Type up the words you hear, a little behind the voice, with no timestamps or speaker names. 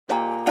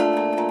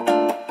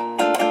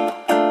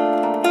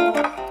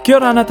Kia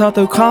ora ana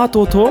tātou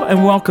kātoto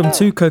and welcome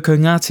to Koko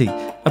Ngāti,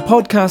 a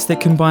podcast that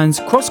combines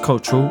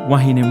cross-cultural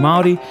Wahine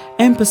Māori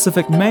and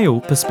Pacific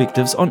male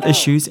perspectives on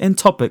issues and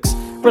topics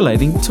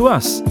relating to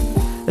us.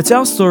 It's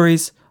our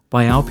stories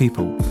by our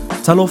people.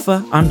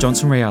 Talofa, I'm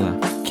Johnson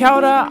Reala. Kia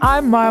ora,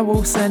 I'm Maya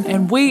Wilson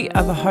and we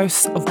are the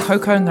hosts of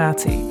Koko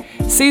Ngāti.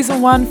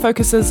 Season 1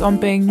 focuses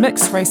on being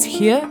mixed race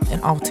here in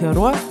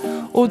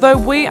Aotearoa. Although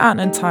we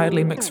aren't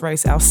entirely mixed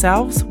race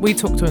ourselves, we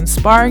talk to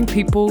inspiring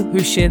people who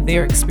share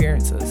their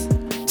experiences.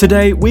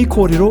 Today, we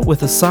kōrero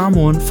with a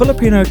Samoan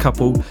Filipino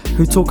couple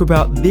who talk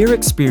about their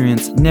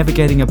experience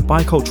navigating a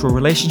bicultural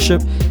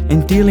relationship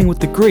and dealing with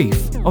the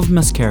grief of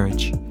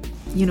miscarriage.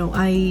 You know,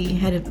 I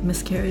had a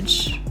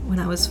miscarriage when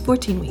I was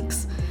 14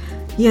 weeks.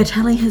 Yeah,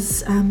 telling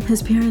his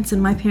parents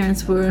and my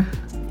parents were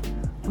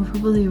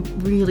probably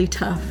really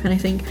tough. And I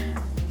think,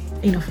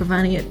 you know, for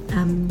Vani, it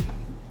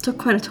took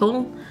quite a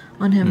toll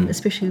on him,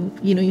 especially,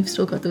 you know, you've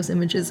still got those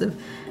images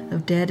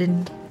of Dad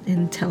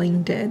and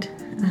telling Dad.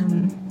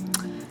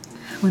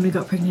 When we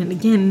got pregnant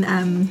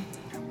again,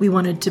 we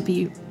wanted to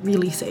be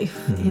really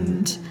safe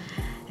and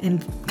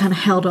kind of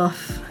held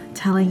off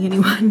telling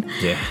anyone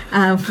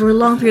for a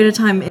long period of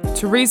time.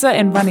 Teresa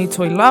and Vani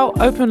Toilau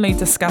openly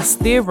discuss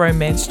their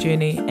romance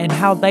journey and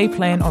how they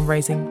plan on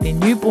raising their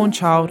newborn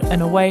child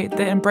in a way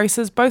that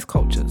embraces both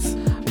cultures.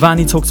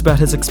 Vani talks about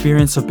his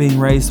experience of being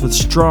raised with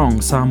strong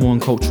Samoan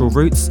cultural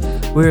roots,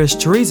 whereas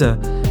Teresa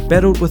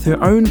battled with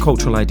her own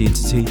cultural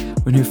identity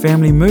when her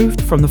family moved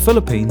from the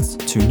Philippines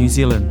to New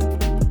Zealand.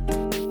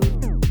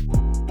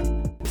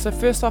 So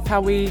first off,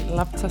 how we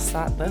love to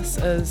start this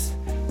is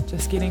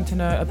just getting to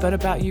know a bit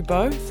about you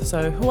both.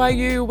 So who are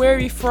you? Where are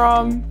you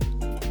from?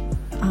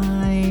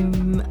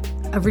 I'm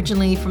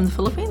originally from the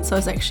Philippines, so I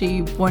was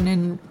actually born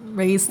and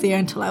raised there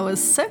until I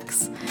was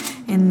 6.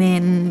 And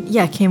then,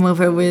 came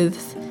over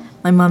with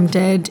my mum,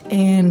 dad,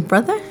 and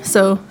brother.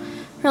 So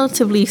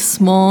relatively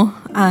small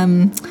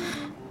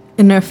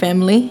in our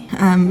family,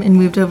 and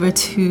moved over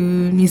to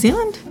New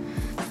Zealand.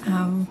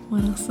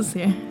 What else is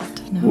there? I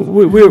don't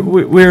know.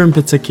 Where in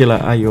particular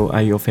are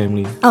your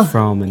family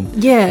from? And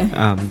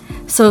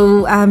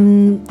So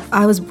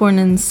I was born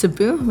in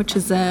Cebu, which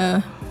is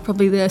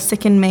probably the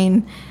second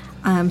main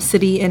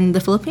city in the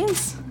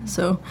Philippines.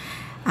 So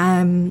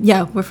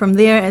we're from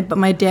there. But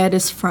my dad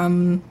is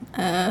from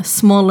a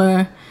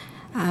smaller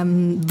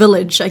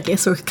village, I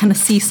guess, or kind of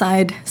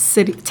seaside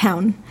city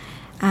town.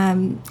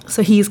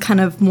 So he's kind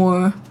of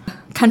more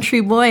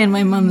country boy, and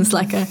my mum is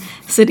like a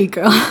city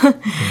girl,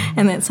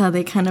 and that's how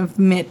they kind of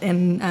met.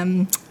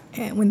 And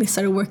when they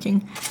started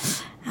working,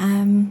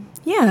 and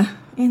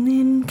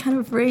then kind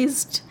of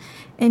raised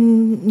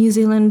in New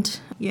Zealand.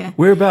 Yeah.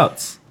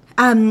 Whereabouts?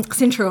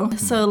 Central.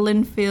 So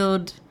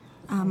Linfield,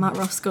 Mount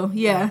Roscoe.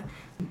 Yeah.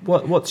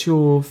 What's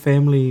your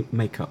family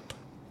makeup?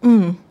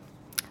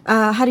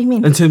 How do you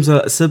mean? In terms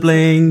of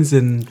siblings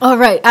and... Oh,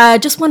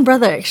 right. Just one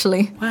brother,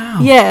 actually. Wow.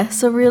 Yeah,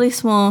 so really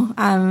small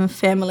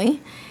family.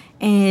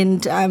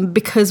 And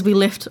because we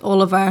left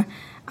all of our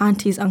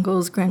aunties,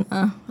 uncles,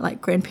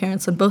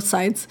 grandparents on both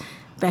sides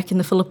back in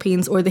the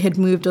Philippines, or they had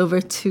moved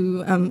over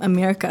to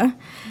America.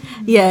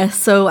 Yeah,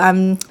 so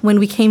when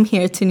we came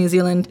here to New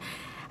Zealand,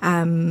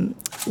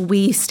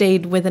 we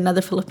stayed with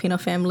another Filipino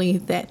family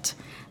that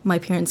my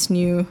parents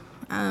knew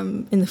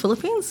in the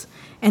Philippines.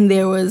 And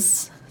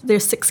there's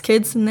 6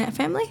 kids in that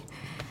family.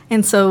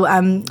 And so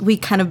we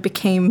kind of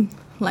became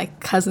like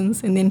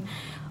cousins, and then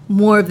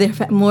more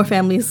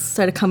families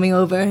started coming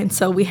over. And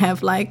so we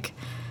have like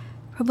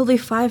probably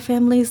 5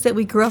 families that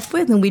we grew up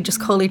with, and we just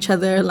call each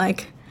other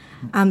like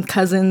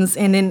cousins.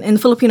 And in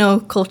Filipino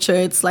culture,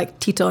 it's like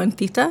tito and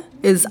tita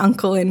is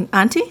uncle and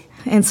auntie.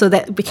 And so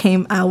that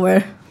became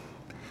our...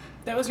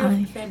 That was your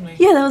family?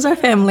 Yeah, that was our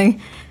family.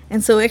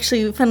 And so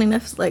actually, funny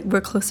enough, like we're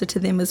closer to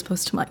them as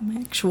opposed to like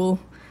my actual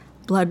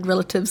blood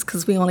relatives,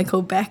 because we only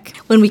go back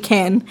when we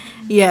can.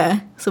 Yeah,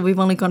 so we've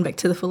only gone back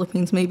to the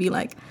Philippines maybe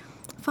like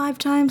 5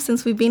 times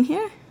since we've been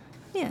here.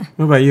 Yeah.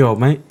 What about you, old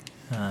mate?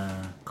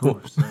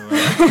 Cool. So,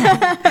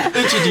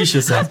 introduce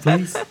yourself,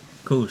 please.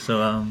 Cool.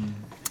 So,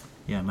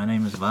 my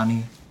name is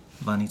Vani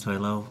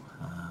Toilau.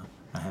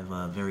 I have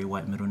a very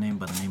white middle name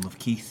by the name of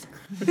Keith.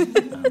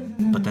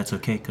 But that's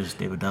okay, because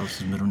David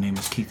Dallas's middle name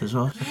is Keith as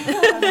well. So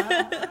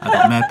I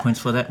got mad points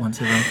for that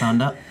once everyone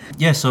found out.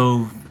 Yeah,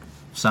 so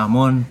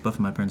Samoan, both of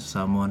my parents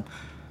are Samoan.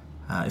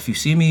 If you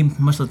see me,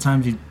 most of the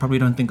times you probably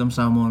don't think I'm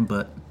Samoan,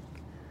 but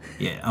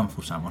yeah, I'm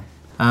full Samoan.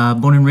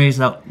 Born and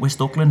raised out West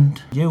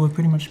Auckland. Yeah, we've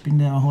pretty much been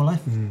there our whole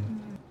life.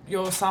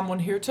 Your Samoan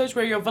heritage,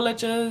 where your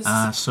village is?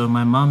 So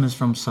my mum is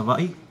from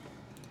Sava'i.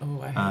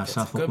 Oh, I heard that's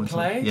South a good Auckland.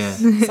 place. Yeah.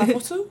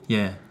 Safotu?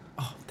 Yeah.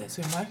 Oh, that's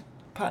where my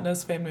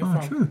partner's family Oh,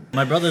 from. true.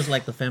 My brother's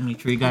like the family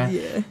tree guy.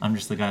 Yeah. I'm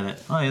just the guy that,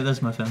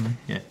 that's my family.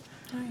 Yeah.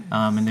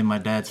 And then my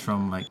dad's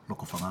from like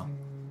Lokofangao.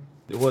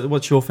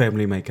 What's your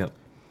family makeup?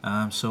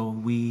 So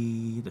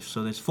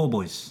there's 4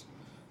 boys.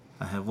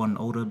 I have one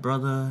older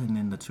brother and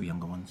then the 2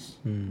 younger ones.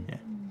 Yeah.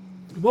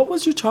 What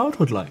was your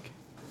childhood like?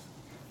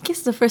 I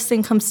guess the first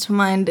thing comes to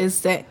mind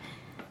is that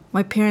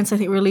my parents, I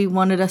think, really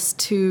wanted us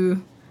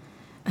to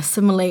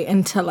assimilate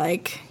into,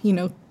 like, you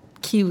know,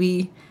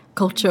 Kiwi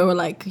culture or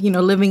like, you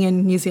know, living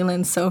in New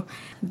Zealand. So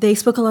they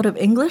spoke a lot of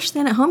English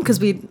then at home because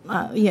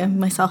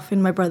myself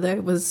and my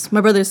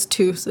brother's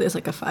 2, so there's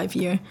like a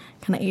 5-year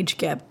kind of age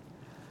gap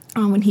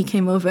when he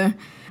came over.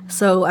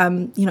 So,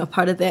 you know,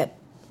 part of that,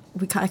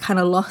 I kind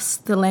of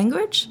lost the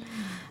language.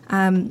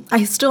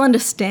 I still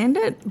understand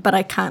it, but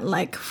I can't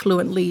like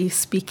fluently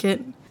speak it.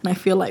 And I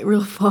feel like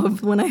real fob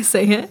when I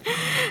say it.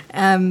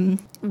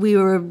 We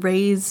were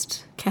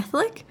raised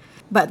Catholic,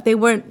 but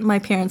my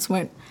parents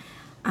weren't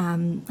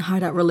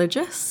hard out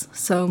religious.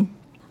 So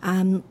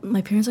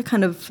my parents are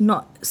kind of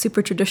not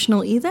super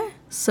traditional either.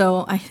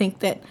 So I think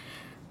that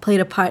played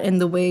a part in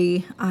the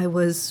way I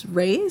was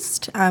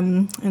raised.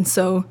 And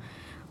so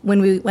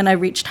when I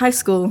reached high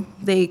school,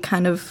 they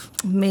kind of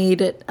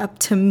made it up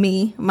to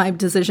me, my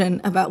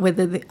decision about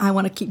whether I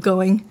want to keep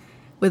going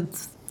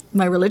with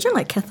my religion,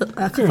 like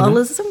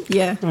Catholicism.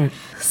 Yeah. Right.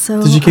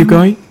 So did you keep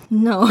going?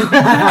 No.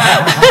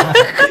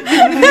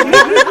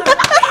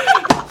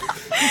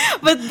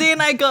 But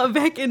then I got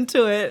back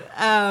into it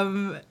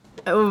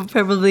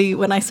probably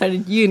when I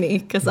started uni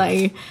because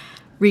I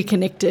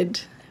reconnected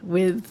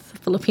with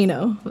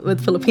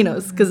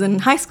Filipinos because in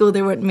high school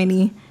there weren't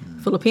many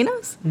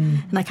Filipinos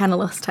and I kind of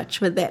lost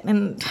touch with that,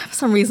 and for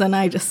some reason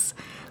I just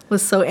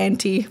was so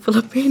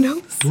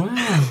anti-Filipinos.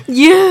 Wow.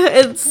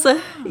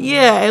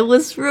 Yeah, it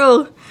was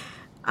real.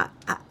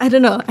 I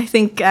don't know. I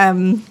think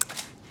I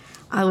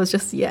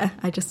just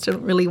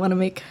didn't really want to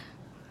make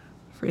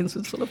friends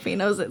with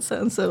Filipinos. It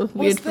sounds so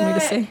weird for me to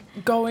say.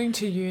 Going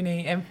to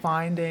uni and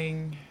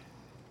finding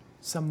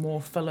some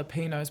more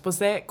Filipinos, was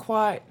that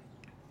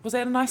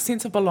a nice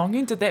sense of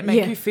belonging? Did that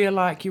make you feel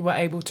like you were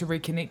able to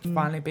reconnect,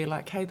 finally be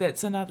like, hey,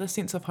 that's another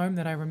sense of home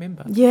that I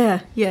remember?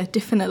 Yeah,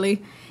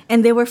 definitely.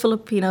 And there were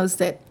Filipinos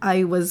that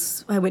I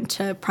went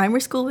to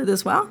primary school with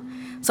as well.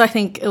 So I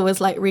think it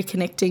was like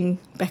reconnecting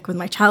back with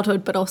my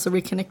childhood, but also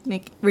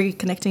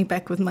reconnecting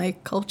back with my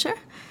culture.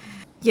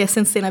 Yeah,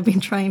 since then I've been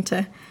trying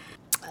to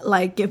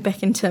like get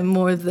back into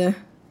more of the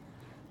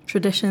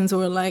traditions,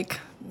 or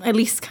like at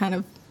least kind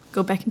of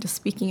go back into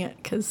speaking it,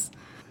 because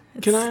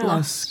can I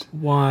ask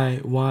why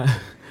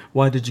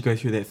did you go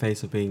through that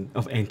phase of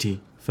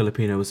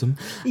anti-Filipinoism?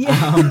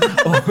 Yeah.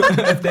 Or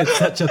if that's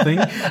such a thing.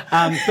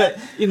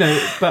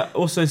 But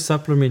also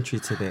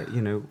supplementary to that,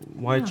 you know,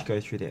 why did you go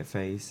through that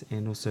phase?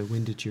 And also,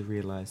 when did you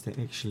realize that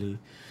actually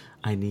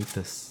I need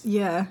this?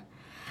 Yeah.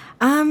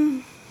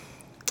 I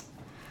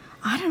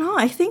don't know.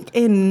 I think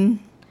in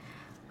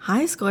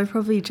high school I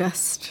probably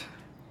just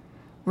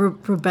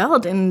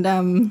rebelled, and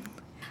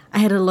I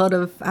had a lot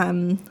of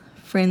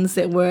friends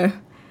that were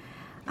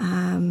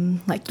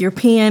like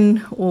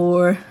European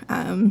or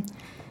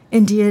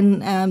Indian.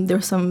 There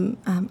were some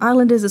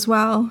Islanders as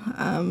well.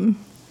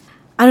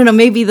 I don't know,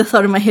 maybe the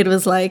thought in my head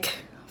was like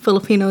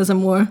Filipinos are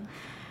more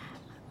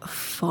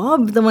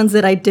fob, the ones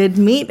that I did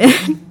meet,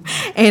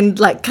 and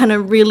like kind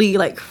of really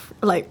like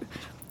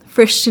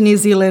fresh to New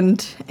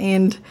Zealand,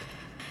 and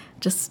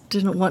just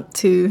didn't want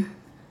to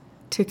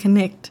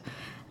connect.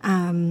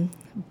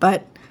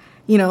 But,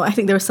 you know, I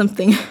think there was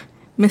something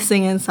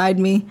missing inside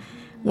me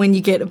when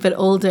you get a bit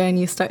older and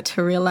you start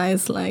to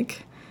realize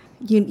like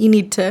you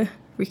need to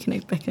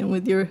reconnect back in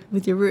with your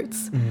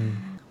roots.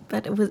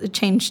 But it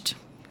changed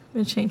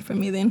for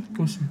me then.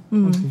 Awesome.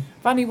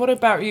 Vani, what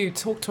about you?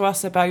 Talk to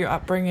us about your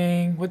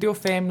upbringing with your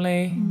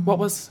family. What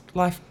was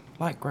life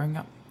like growing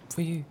up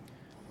for you?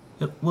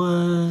 It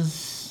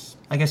was,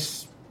 I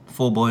guess,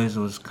 4 boys. It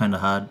was kind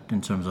of hard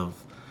in terms of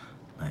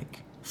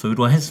like food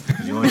wise.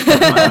 You always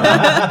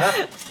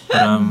but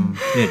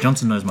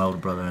Johnson knows my older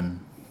brother, and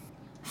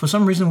for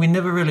some reason we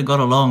never really got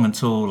along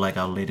until like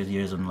our later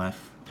years in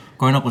life.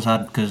 Growing up was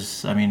hard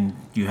because, I mean,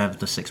 you have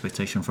this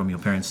expectation from your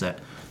parents that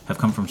have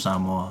come from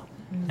Samoa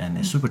and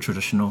they're super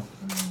traditional,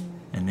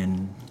 and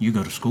then you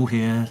go to school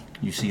here,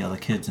 you see other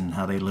kids and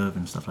how they live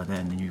and stuff like that,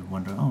 and then you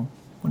wonder, oh,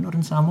 we're not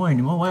in Samoa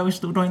anymore, why are we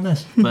still doing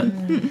this? But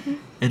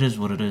it is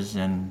what it is,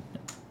 and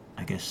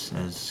I guess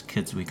as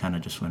kids we kind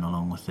of just went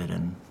along with it,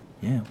 and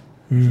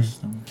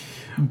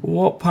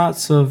what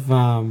parts of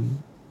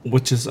and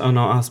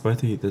I'll ask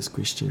both of you this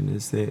question,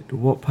 is that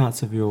what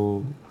parts of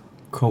your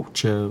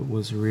culture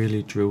was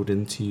really drilled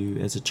into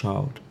you as a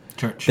child?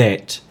 Church.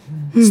 That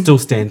still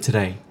stand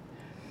today?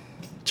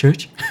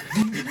 Church?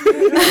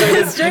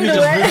 Straight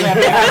away.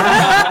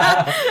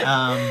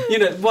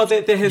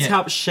 That has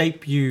helped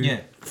shape you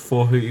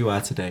for who you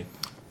are today.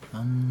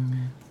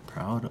 I'm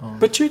proud of...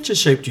 But church has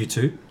shaped you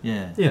too.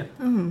 Yeah. Yeah.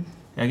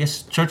 I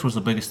guess church was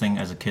the biggest thing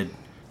as a kid.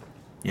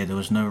 Yeah, there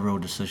was no real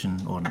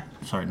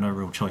no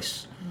real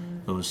choice.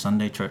 It was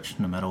Sunday church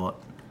no matter what.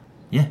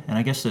 Yeah, and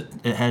I guess it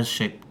has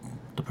shaped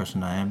the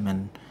person I am,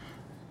 and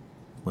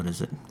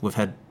we've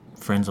had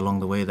friends along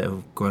the way that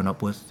we've grown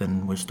up with,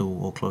 and we're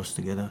still all close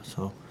together,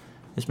 so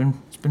it's been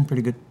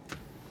pretty good.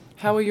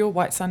 How were your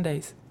White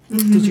Sundays?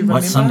 Did you remember?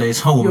 White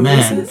Sundays,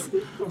 man.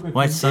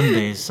 White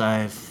Sundays,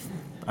 I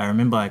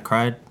remember I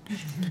cried,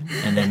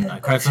 and then I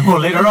cried some more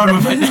later on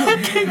when my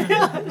dad came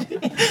out.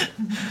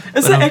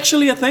 Is that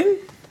actually a thing?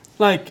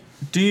 Like,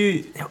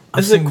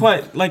 Is it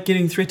quite like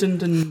getting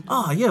threatened and?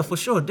 Oh yeah, for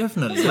sure,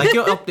 definitely. Like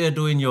you're up there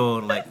doing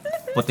your like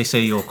what they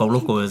say your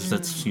kauloko is.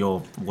 That's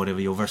your whatever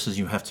your verses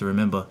you have to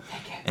remember,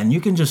 and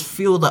you can just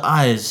feel the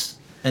eyes,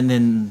 and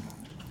then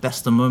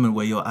that's the moment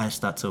where your eyes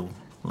start to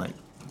like.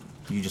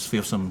 You just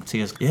feel some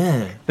tears.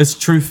 Yeah. It's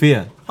true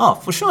fear. Oh,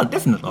 for sure,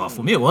 definitely. Oh,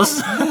 for me it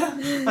was.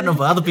 I don't know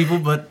for other people,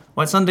 but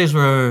White Sundays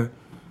I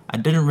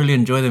didn't really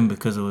enjoy them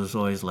because it was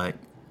always like,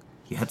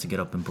 you had to get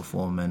up and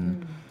perform.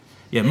 And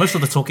yeah, most of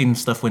the talking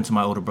stuff went to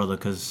my older brother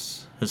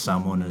because his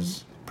Samoan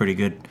is pretty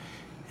good.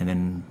 And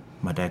then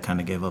my dad kind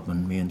of gave up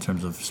on me in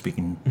terms of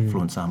speaking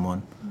fluent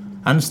Samoan.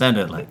 I understand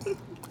it, like,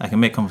 I can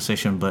make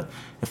conversation, but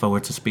if I were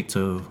to speak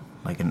to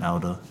like an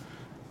elder,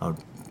 I would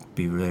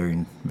be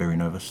very, very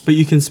nervous. But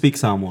you can speak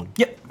Samoan?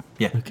 Yep.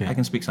 Yeah, okay. I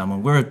can speak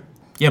Samoan.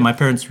 My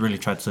parents really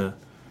tried to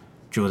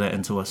drill that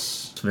into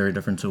us. It's very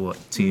different to what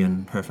T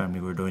and her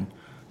family were doing.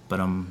 But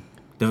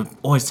there were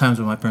always times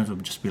when my parents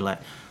would just be like,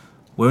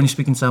 we're only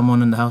speaking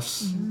Samoan in the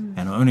house, and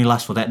it'll only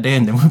last for that day,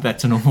 and then we're back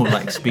to normal,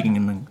 like speaking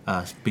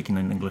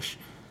in English.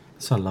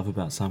 That's what I love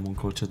about Samoan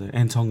culture, though,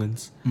 and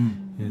Tongans.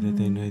 Yeah, that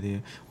they know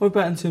there. What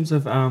about in terms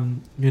of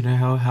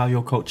how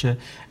your culture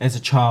as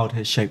a child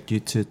has shaped you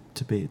to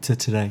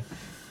today?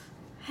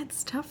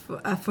 It's tough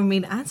for me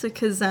to answer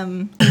because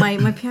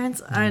my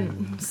parents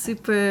aren't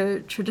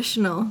super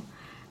traditional,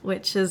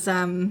 which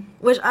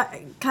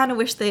I kind of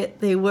wish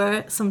they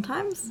were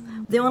sometimes.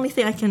 The only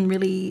thing I can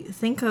really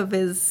think of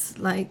is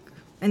like,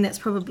 and that's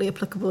probably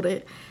applicable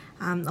to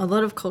a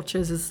lot of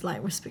cultures, is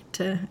like respect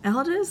to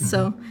elders.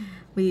 So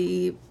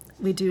we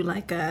do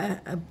like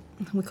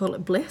we call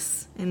it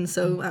bless, and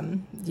so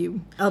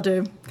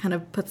elder kind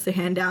of puts their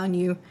hand down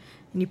you,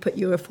 and you put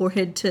your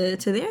forehead to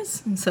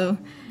theirs, and so.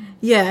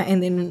 Yeah,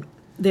 and then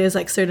there's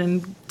like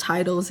certain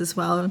titles as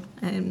well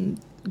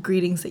and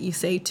greetings that you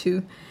say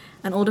to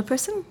an older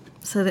person.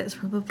 So that's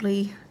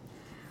probably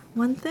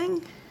one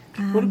thing.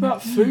 What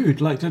about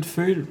food? Like, did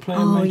food play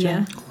a major?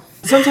 Yeah.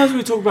 Sometimes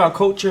we talk about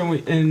culture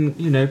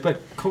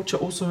but culture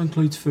also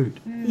includes food.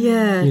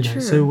 Yeah,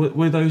 true. So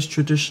were those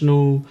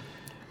traditional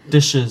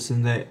dishes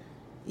and that?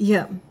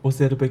 Yeah. Was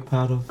that a big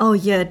part of? Oh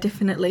yeah,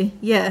 definitely.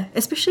 Yeah,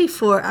 especially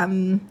for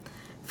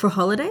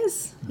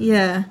holidays.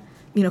 Yeah.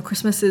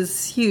 Christmas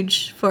is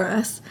huge for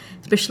us,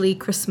 especially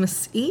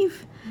Christmas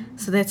Eve.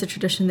 So that's a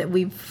tradition that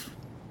we've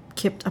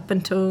kept up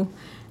until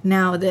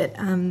now, that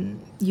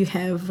you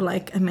have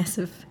like a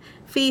massive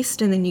feast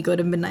and then you go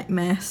to midnight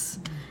mass,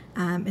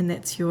 and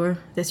that's your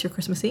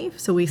Christmas Eve.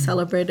 So we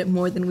celebrate it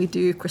more than we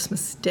do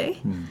Christmas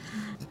Day.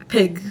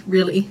 Pig,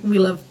 really. We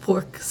love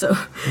pork, so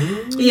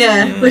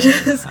yeah. Which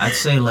is, I'd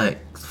say like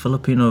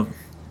Filipino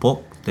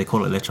pork, they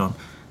call it lechon.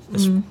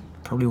 It's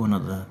probably one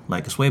of the,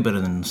 like, it's way better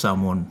than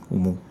Samoan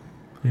umu.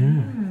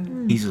 Yeah.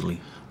 Easily.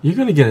 You're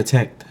going to get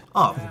attacked.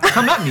 Oh,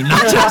 come at me,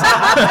 not just.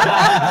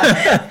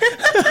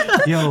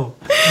 Yo.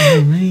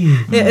 Oh,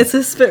 man. Yeah, it's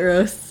a spit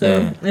roast,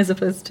 so as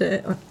opposed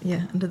to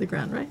under the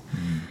ground, right?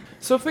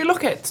 So if we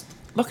look at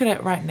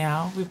it right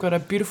now, we've got a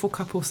beautiful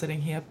couple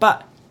sitting here,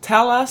 but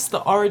tell us the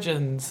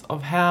origins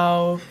of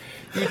how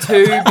you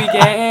two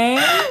began.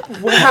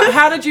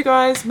 How did you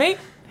guys meet?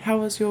 How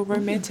was your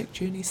romantic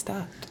journey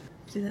start?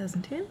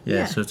 2010?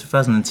 Yeah, so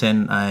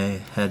 2010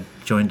 I had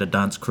joined a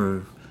dance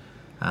crew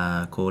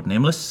called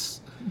Nameless,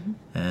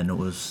 and it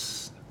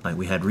was like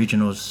we had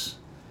regionals,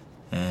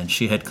 and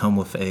she had come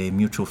with a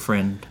mutual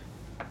friend,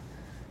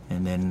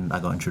 and then I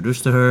got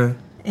introduced to her.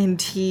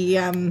 And he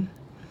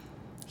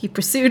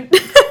pursued.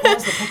 What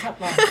was the pickup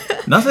line?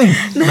 Nothing.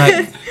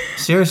 Like,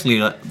 seriously,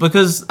 like,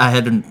 because I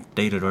hadn't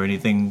dated or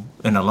anything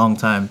in a long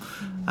time,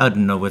 I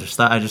didn't know where to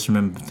start. I just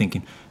remember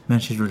thinking, man,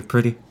 she's really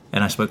pretty.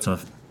 And I spoke to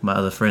my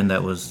other friend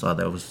that was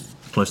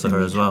close to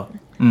her as well.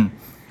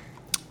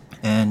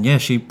 And yeah,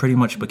 she pretty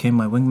much became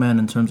my wingman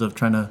in terms of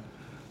trying to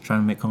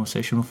make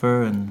conversation with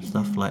her and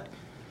stuff. Like,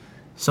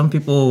 some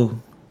people,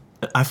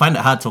 I find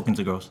it hard talking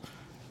to girls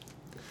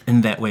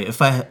in that way.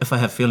 If I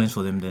have feelings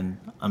for them, then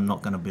I'm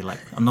not gonna be like,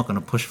 I'm not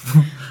gonna push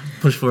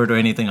for it or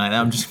anything like that.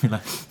 I'm just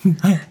gonna be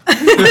like, hi.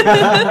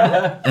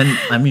 And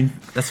I mean,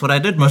 that's what I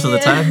did most of the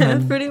time.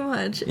 And, pretty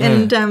much.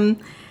 Yeah.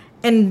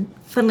 And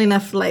funnily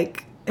enough,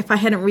 like, if I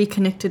hadn't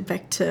reconnected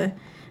back to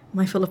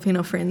my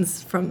Filipino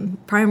friends from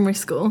primary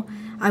school,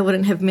 I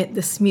wouldn't have met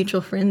this mutual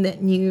friend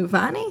that knew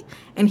Vani,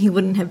 and he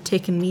wouldn't have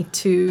taken me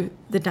to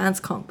the dance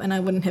comp, and I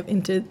wouldn't have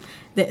entered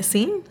that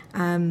scene.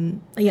 I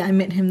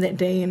met him that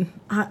day, and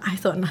I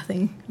thought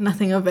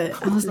nothing of it.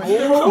 I was like,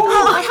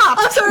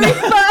 I'm sorry,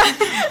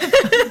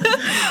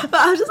 but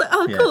I was just like,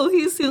 oh, cool.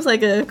 He seems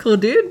like a cool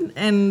dude,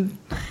 and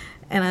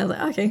I was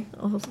like, okay,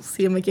 I'll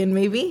see him again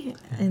maybe.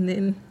 And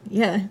then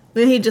then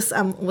he just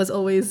was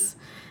always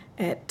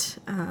at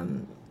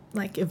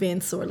like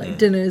events or like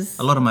dinners.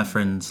 A lot of my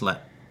friends like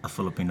are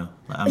Filipino.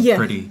 Like, I'm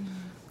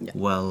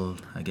well,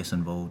 I guess,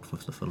 involved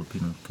with the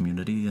Filipino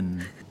community.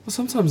 And Well,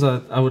 sometimes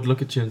I would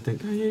look at you and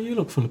think, oh yeah, you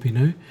look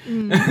Filipino.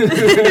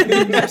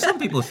 some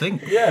people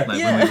think, Yeah. like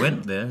Yeah. when we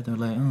went there, they're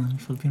like, oh, you're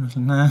Filipino. I was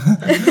like, nah.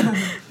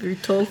 Very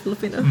tall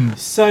Filipino.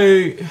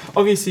 So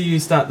obviously you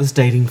start this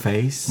dating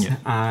phase,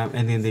 Yeah.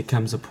 and then there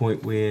comes a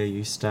point where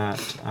you start,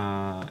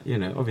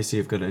 obviously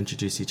you've got to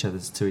introduce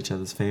to each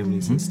other's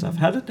families and stuff.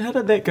 How did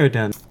that go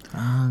down?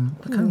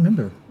 I can't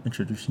remember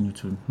introducing you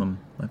to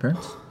my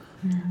parents.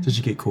 Did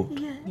you get caught?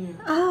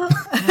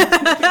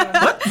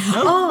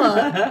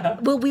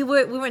 Well, we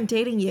weren't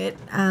dating yet,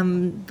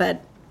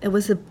 but it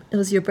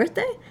was your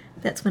birthday.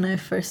 That's when I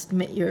first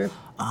met your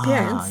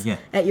parents yeah.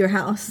 at your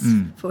house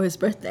for his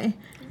birthday.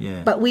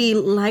 Yeah. But we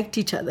liked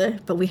each other,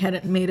 but we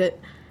hadn't made it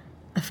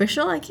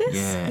official, I guess.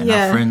 Yeah, and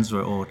our friends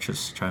were all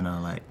just trying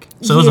to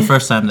So it was the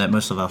first time that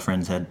most of our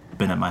friends had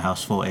been at my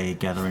house for a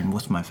gathering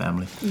with my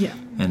family. Yeah.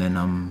 And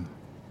then,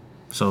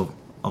 so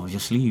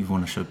obviously you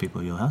want to show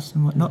people your house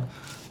and whatnot.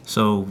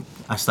 So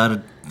I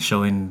started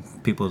showing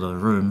people the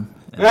room.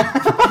 And I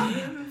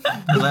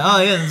was like,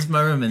 oh yeah, this is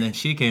my room. And then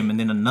she came, and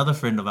then another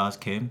friend of ours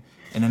came.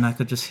 And then I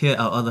could just hear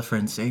our other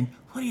friend saying,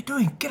 what are you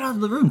doing? Get out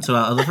of the room, to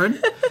our other friend.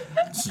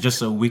 Just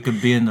so we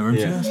could be in the room.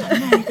 Yeah. I was like,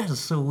 man, you guys are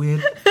so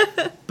weird.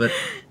 But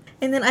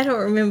And then I don't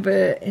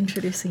remember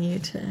introducing you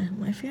to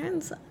my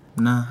parents.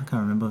 nah, I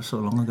can't remember. So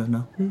long ago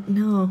now.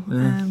 No.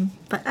 Yeah.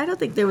 But I don't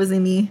think there was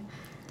any.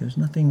 There was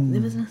nothing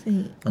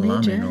major.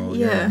 alarming or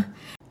Yeah.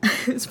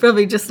 It's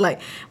probably just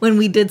like when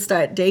we did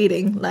start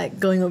dating, like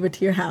going over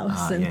to your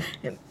house,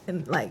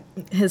 and like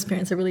his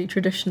parents are really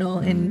traditional,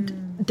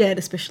 and Dad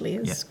especially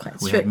is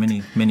quite we strict.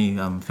 had many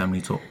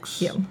family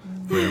talks Yeah.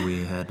 where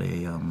we had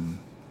it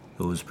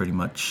was pretty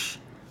much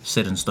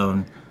set in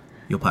stone.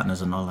 Your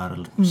partners are not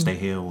allowed to stay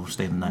here or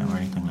stay the night or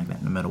anything like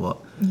that, no matter what.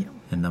 Yeah.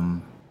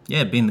 And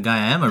being the guy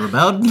I am, I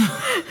rebelled.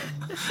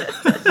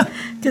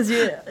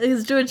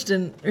 Because George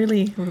didn't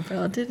really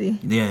rebel, did he?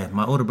 Yeah,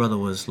 my older brother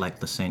was like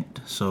the saint.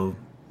 So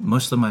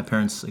most of my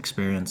parents'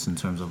 experience in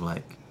terms of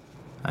like,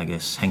 I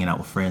guess, hanging out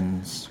with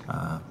friends,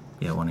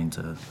 wanting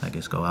to, I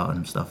guess, go out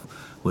and stuff,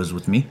 was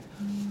with me.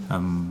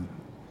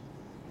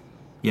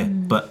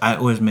 But I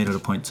always made it a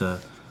point to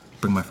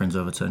bring my friends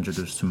over to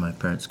introduce to my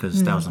parents,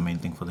 because that was the main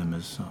thing for them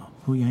is,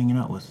 who are you hanging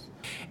out with?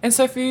 And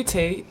so for you,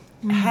 T,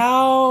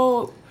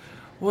 how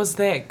was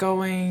that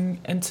going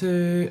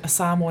into a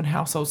Samoan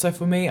household? So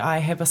for me, I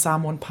have a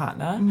Samoan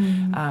partner,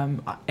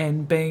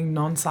 and being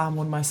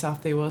non-Samoan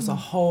myself, there was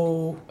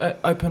it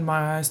opened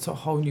my eyes to a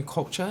whole new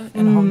culture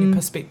and a whole new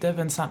perspective,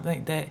 and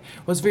something that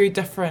was very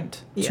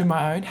different to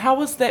my own. How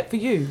was that for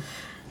you?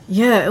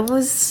 Yeah, it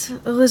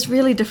was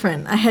really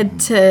different. I had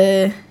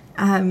to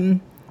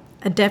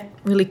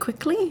adapt really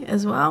quickly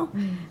as well,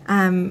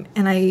 and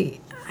I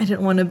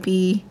didn't want to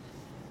be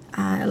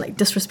like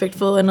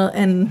disrespectful in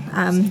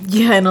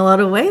a lot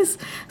of ways.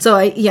 So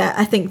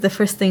I think the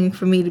first thing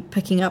for me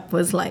picking up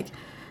was like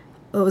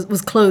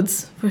was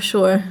clothes for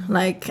sure,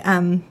 like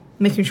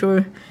making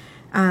sure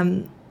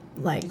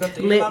like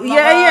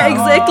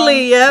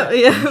exactly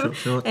Short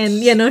shorts.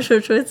 and no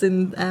short shorts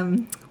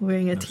and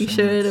wearing a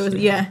t-shirt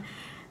sandals,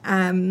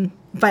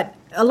 but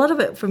a lot of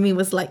it for me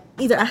was like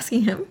either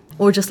asking him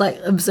or just like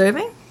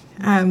observing.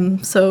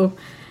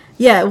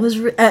 It was.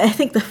 I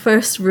think the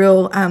first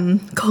real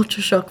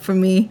culture shock for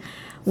me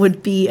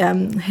would be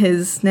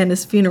his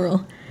Nana's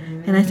funeral,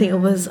 and I think it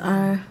was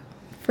our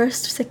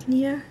second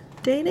year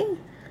dating.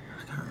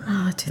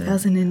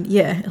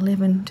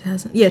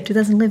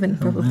 2011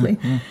 probably.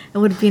 It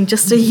would have been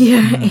just a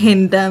year,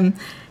 and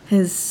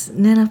his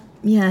Nana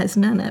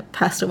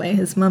passed away.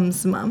 His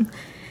mum's mum.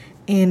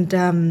 And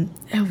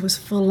it was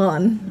full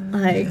on.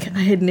 Like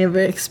I had never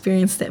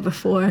experienced that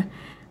before.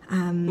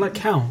 Like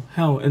how?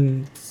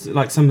 And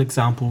like some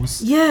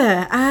examples.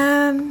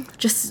 Yeah,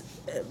 just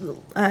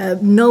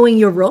knowing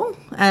your role,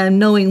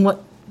 knowing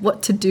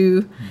what to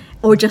do,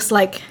 or just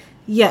like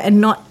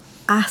and not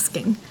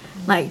asking.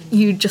 Like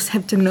you just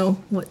have to know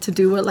what to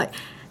do,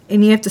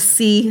 and you have to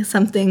see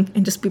something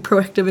and just be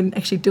proactive and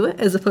actually do it,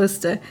 as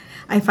opposed to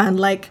I find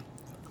like,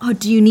 oh,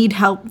 do you need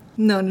help?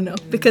 No,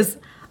 because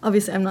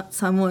obviously I'm not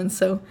someone,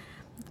 so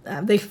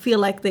they feel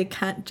like they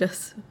can't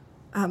just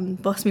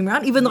boss me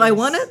around, even though I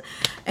want it.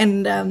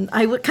 And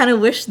I would kind of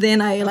wish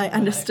then I like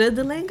understood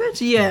the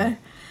language. Yeah.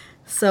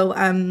 So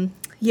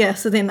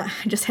so then I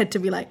just had to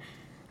be like,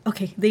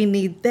 okay, they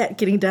need that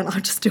getting done, I'll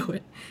just do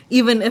it.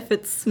 Even if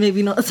it's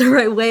maybe not the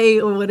right way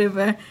or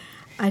whatever,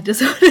 I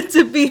just wanted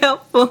to be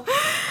helpful.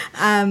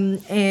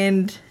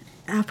 And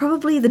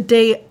probably the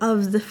day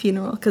of the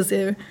funeral, because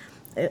a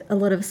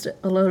lot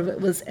of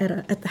it was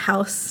at the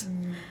house.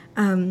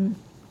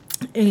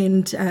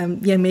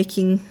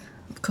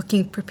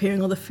 Cooking,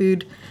 preparing all the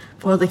food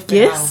for all the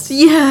guests.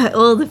 Yeah,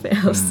 all the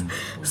vows.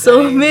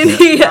 So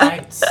many.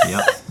 Yep.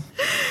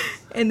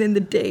 And then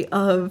the day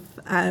of,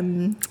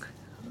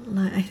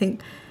 I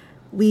think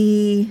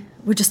we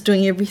were just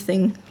doing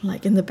everything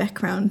like in the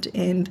background,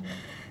 and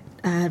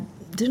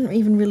didn't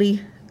even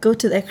really go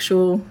to the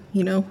actual,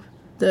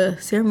 the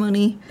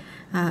ceremony,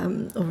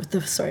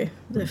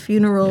 the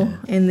funeral. Yeah.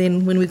 And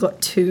then when we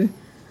got to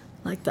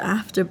like the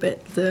after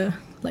bit, the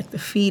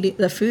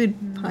food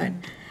part.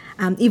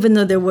 Even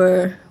though there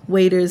were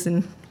waiters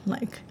and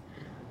like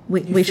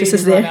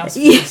waitresses there,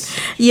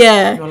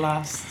 yeah. Your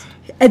last.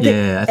 I think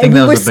and we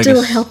that were was the still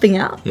biggest. helping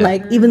out. Yeah.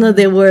 Like even though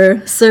there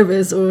were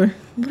servers or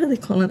what do they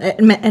call it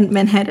in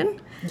Manhattan?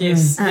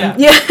 Yes. Yeah.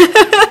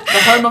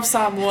 The home of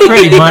Samoa.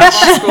 Pretty much.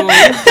 School.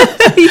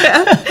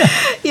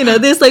 Yeah.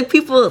 There's like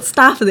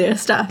staff there.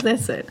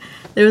 That's it.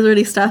 There was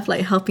already staff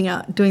like helping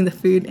out, doing the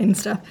food and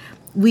stuff.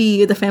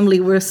 We, the family,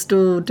 were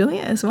still doing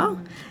it as well.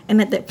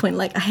 And at that point,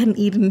 like I hadn't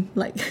eaten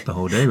like The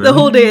whole day, really? the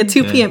whole day at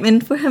 2 Yeah. p.m.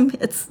 And for him,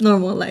 it's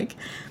normal. Like,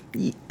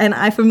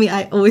 and for me,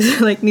 I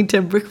always like need to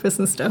have breakfast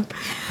and stuff.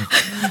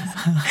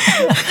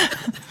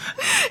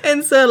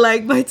 And so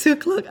like by 2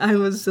 o'clock, I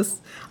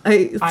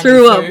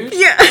threw up. Food.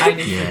 Yeah. I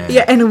need Yeah. food.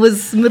 Yeah, and it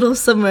was middle of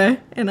summer,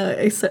 and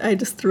I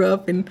just threw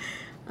up, and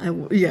I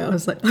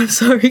was like, I'm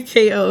sorry,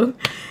 KO,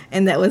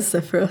 and that was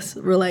the first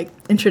real like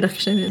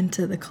introduction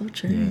into the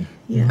culture.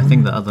 Yeah. I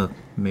think the other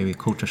maybe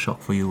culture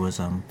shock for you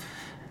was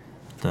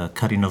the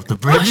cutting of the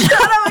bread.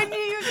 I knew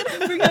you were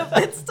gonna bring up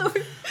that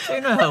story. So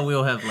you know how we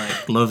all have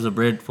like loaves of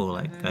bread for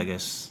like, I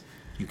guess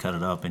you cut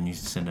it up and you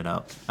send it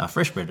out.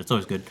 Fresh bread, it's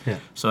always good. Yeah.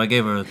 So I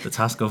gave her the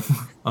task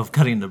of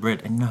cutting the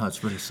bread, and you know how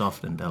it's really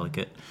soft and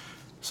delicate.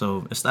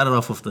 So it started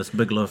off with this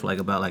big loaf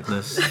like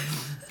this,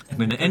 and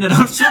then it ended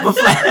up super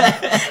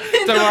flat.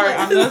 Don't worry,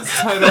 I'm the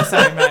total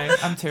same, mate.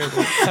 I'm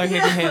terrible. So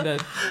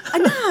heavy-handed.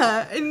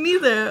 Nah,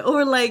 neither.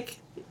 Or like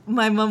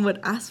my mum would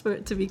ask for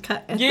it to be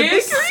cut at the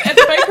Yes, bakery. at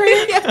the bakery.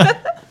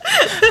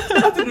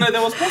 I didn't know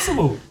that was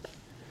possible.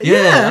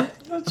 Yeah.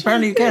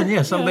 Apparently you can.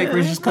 Yeah, some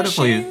bakeries just cut it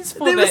for you. Machines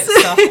for They that were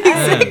stuff.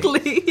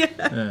 exactly, yeah.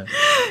 Yeah.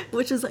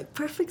 Which is like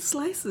perfect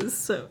slices.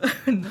 So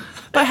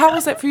But how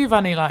was that for you,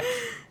 Vani? Like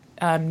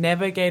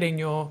navigating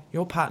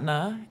your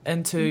partner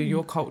into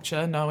your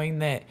culture, knowing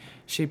that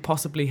she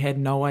possibly had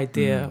no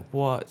idea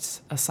what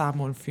a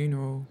Samoan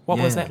funeral. What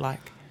was Yeah. that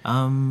like?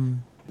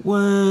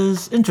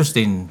 Was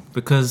interesting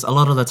because a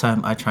lot of the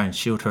time I try and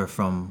shield her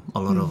from a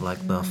lot of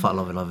like the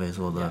whālawe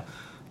or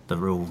the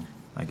real,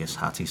 I guess,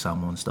 Hati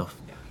Samoan stuff.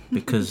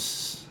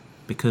 Because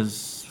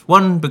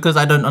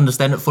I don't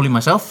understand it fully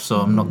myself, so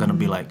I'm not going to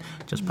be like,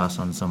 just pass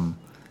on some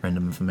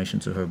random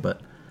information to her.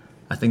 But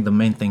I think the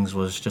main things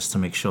was just to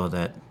make sure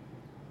that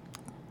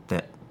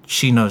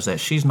she knows that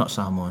she's not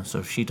Samoan,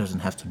 so she doesn't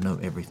have to know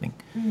everything.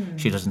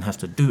 She doesn't have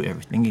to do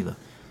everything either.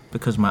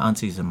 Because my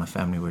aunties and my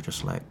family were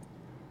just like,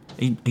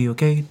 are you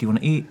okay? Do you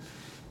want to eat?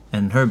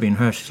 And her being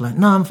her, she's like,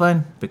 no, I'm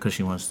fine. Because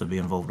she wants to be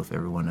involved with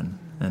everyone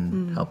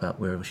and help out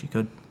wherever she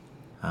could.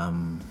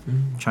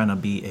 Trying to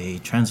be a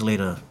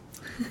translator,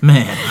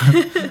 man.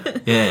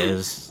 Yeah,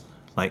 it's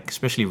like,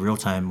 especially real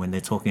time when they're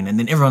talking and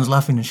then everyone's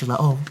laughing and she's like,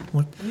 oh,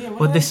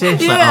 what they say?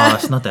 She's like, oh,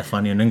 it's not that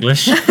funny in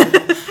English.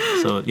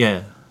 So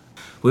yeah,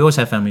 we always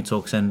have family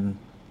talks, and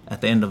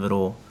at the end of it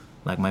all,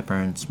 like my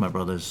parents, my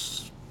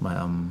brothers, my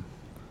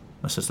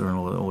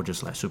sister-in-law, are all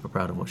just like super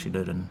proud of what she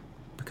did, and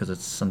because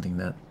it's something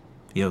that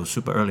it was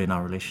super early in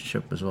our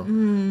relationship as well,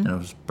 and it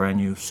was brand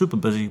new, super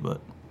busy, but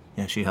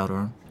yeah, she held her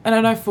own. And I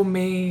know for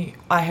me,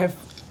 I have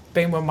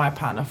been with my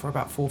partner for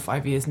about 4 or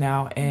 5 years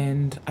now,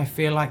 and I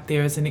feel like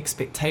there is an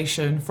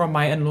expectation from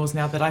my in-laws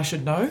now that I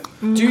should know.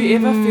 Do you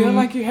ever feel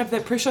like you have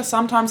that pressure?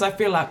 Sometimes I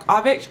feel like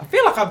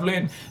I've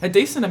learned a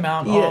decent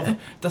amount of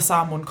the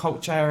Samoan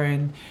culture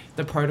and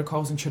the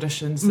protocols and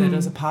traditions that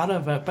is a part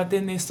of it, but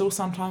then there's still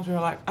sometimes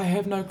where like I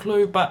have no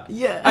clue, but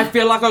I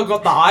feel like I've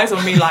got the eyes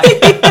on me, like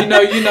you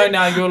know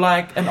now you're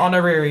like an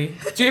honorary.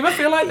 Do you ever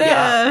feel like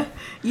that?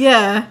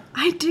 Yeah,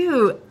 I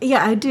do.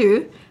 Yeah, I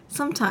do.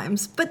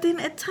 Sometimes, but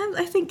then at times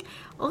I think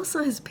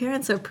also his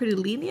parents are pretty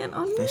lenient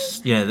on me.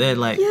 They're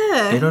like,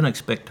 they don't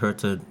expect her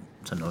to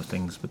know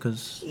things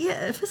because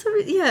For some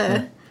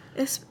reason,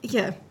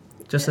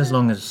 just as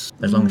long as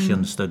she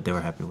understood, they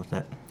were happy with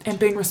that. And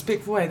being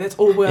respectful, that's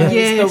all we're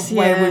Yes, the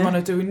way we yeah. want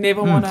to do. We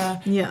never want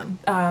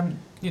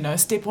to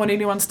step on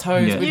anyone's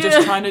toes. Yeah. We're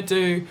just trying to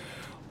do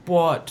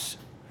what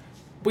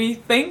we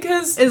think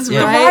is the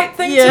right. right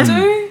thing to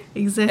do.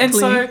 Exactly. And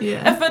so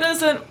if it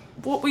isn't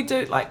what we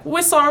do, like,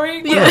 we're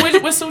sorry,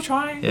 we're still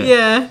trying.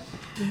 Yeah.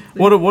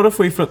 What if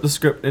we flip the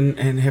script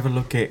and have a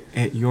look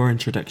at your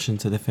introduction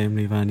to the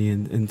family, Vani,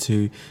 and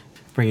into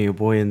bringing a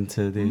boy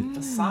into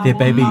their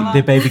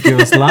baby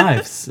girls'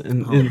 lives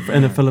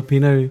in a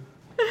Filipino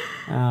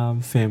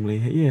family?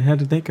 Yeah, how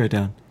did that go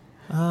down?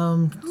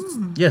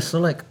 So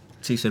like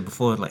she said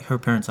before, like her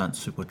parents aren't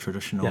super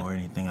traditional or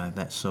anything like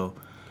that. So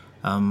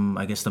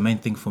I guess the main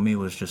thing for me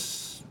was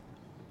just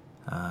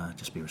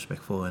be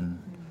respectful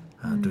and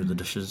do the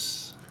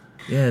dishes.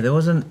 Yeah, there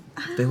wasn't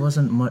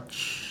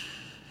much.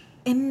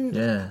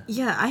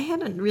 I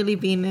hadn't really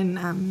been in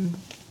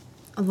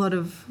a lot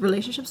of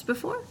relationships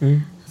before.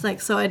 It's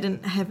like, so I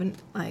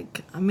haven't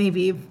like,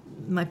 maybe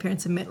my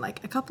parents have met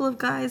like a couple of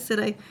guys that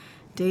I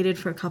dated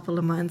for a couple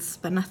of months,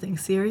 but nothing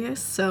serious.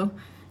 So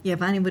yeah,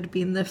 Vani would have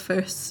been the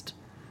first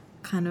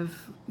kind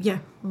of,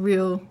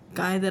 real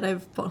guy that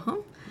I've brought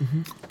home.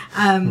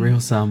 Real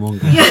Samoan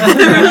guy.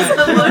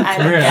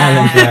 Real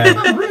island guy.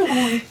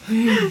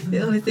 The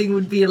only thing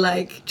would be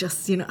like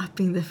just,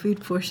 upping the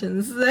food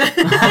portions.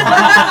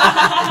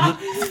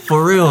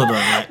 For real though,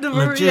 like,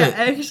 legit. Yeah,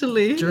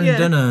 actually. During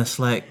dinner, it's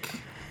like,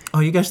 oh,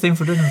 you guys staying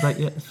for dinner? It's like,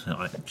 yeah. So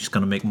I'm just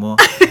gonna make more.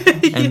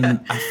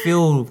 And I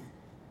feel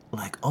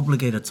like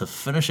obligated to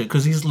finish it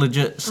because he's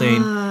legit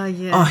saying,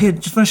 oh, here,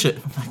 just finish it.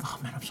 I'm like, oh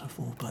man, I'm so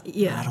full, but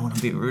I don't want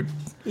to be rude.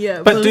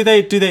 Yeah. But do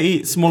they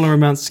eat smaller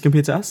amounts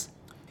compared to us?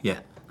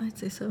 Yeah. I'd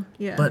say so,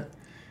 yeah. But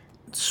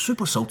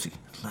super salty.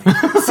 Like,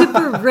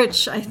 super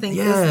rich, I think.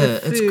 yeah, is the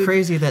food. it's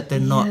crazy that they're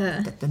not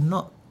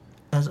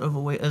as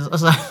overweight as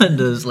us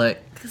islanders.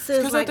 Like, because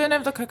they don't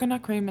have the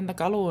coconut cream and the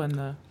galo and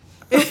the...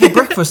 for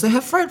breakfast they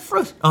have fried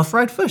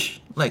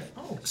fish. Like,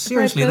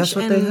 seriously, fried that's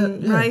fish what they have.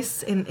 and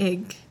rice and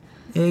egg.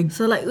 Egg.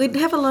 So like we'd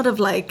have a lot of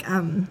like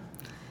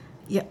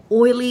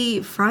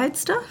oily fried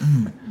stuff.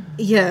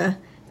 Yeah,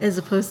 as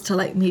opposed to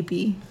like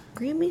maybe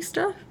creamy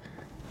stuff.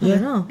 I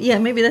don't know. Yeah,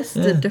 maybe that's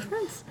the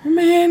difference.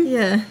 Man.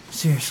 Yeah.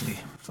 Seriously.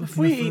 If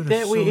we eat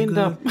that, we end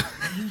up...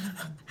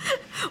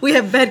 We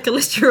have bad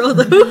cholesterol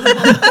though.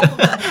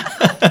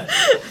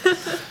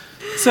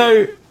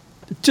 So,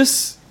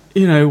 just,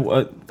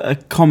 a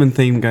common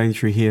theme going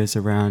through here is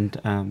around,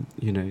 that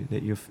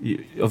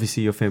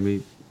obviously your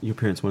family, your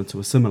parents wanted to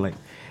assimilate.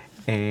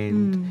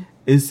 And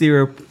is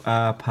there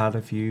a part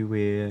of you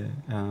where,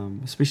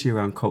 especially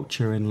around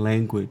culture and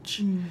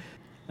language,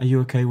 are you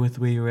okay with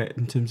where you're at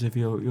in terms of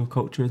your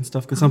culture and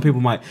stuff? Because some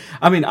people might...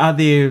 are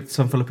there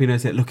some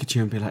Filipinos that look at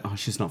you and be like, oh,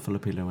 she's not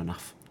Filipino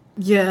enough?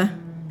 Yeah.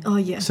 Oh,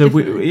 yeah. So,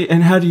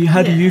 how do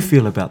you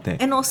feel about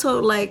that? And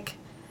also, like,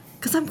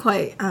 because I'm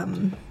quite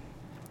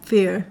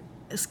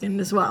fair-skinned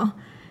as well.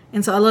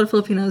 And so a lot of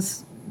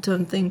Filipinos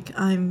don't think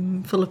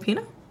I'm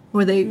Filipino.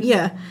 Or they...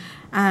 Yeah.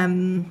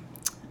 And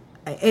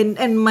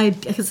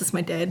because it's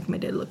my dad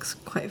looks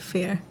quite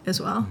fair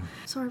as well.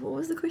 Sorry, what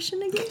was the question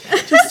again?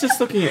 just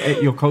looking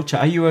at your culture,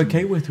 are you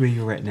okay with where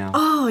you're at now?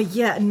 Oh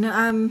yeah, no,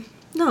 I'm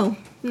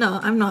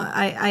not.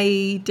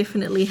 I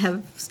definitely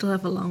still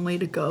have a long way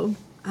to go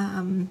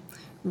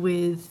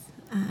with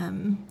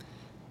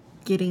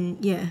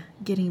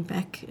getting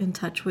back in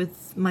touch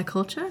with my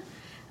culture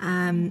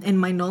and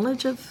my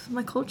knowledge of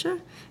my culture.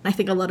 And I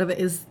think a lot of it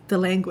is the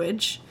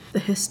language, the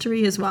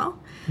history as well.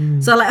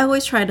 So I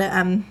always try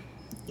to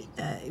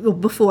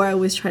before I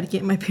always try to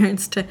get my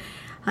parents to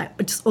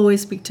just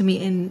always speak to me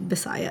in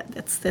Bisaya.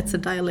 That's a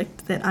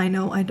dialect that I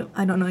know. I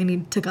don't know any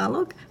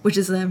Tagalog, which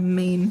is the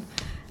main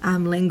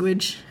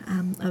language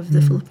of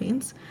the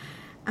Philippines.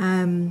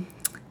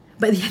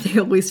 But yeah, they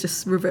always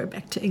just revert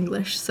back to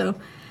English. So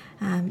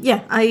I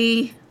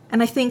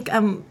think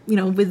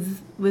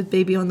with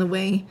baby on the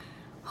way,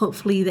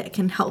 hopefully that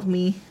can help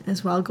me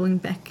as well going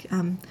back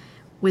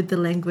with the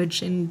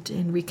language and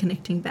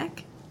reconnecting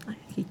back.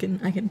 I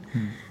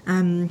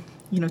can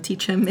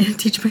teach him and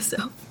teach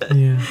myself.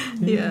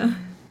 Yeah.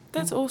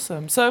 That's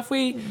awesome. So if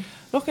we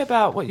look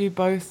about what you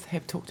both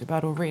have talked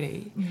about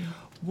already,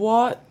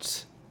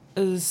 what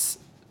is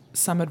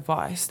some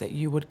advice that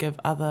you would give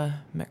other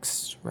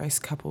mixed race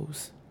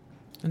couples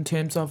in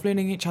terms of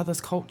learning each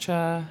other's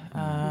culture,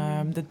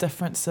 the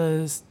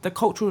differences, the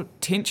cultural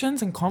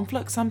tensions and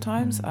conflicts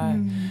sometimes? I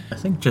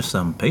think just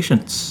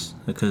patience,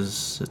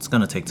 because it's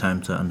going to take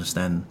time to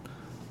understand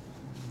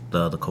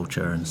the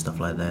culture and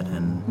stuff like that,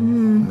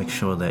 and make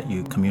sure that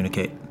you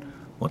communicate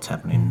what's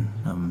happening.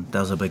 That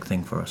was a big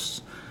thing for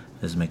us,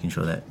 is making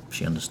sure that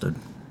she understood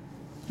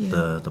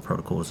the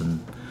protocols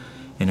and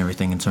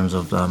everything in terms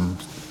of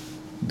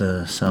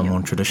the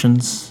Samoan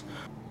traditions.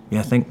 Yeah,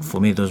 I think for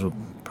me those would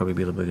probably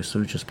be the biggest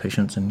two, just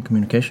patience and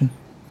communication.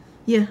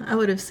 Yeah, I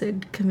would have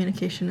said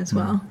communication as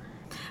well.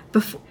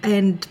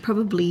 And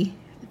probably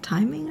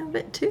timing of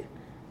it too.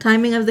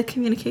 Timing of the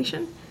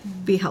communication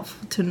be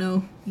helpful to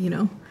know,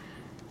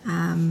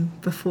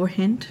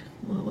 beforehand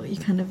what you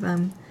kind of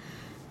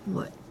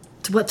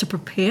what to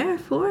prepare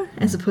for,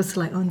 as opposed to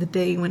like on the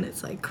day when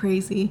it's like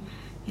crazy,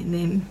 and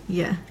then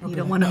you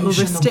don't want to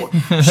overstep.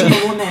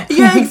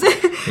 Yeah,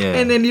 exactly. Yeah.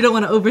 And then you don't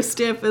want to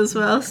overstep as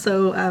well.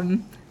 So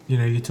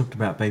you talked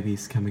about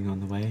babies coming on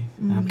the way.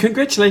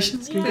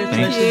 Congratulations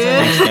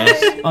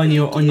on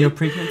your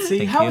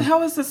pregnancy.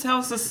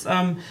 How's this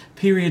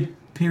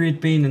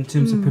period been in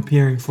terms of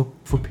preparing for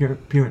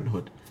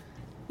parenthood?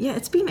 Yeah,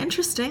 it's been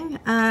interesting.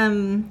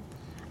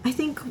 I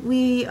think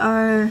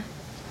we're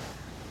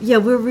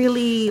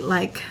really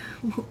like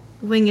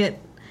wing it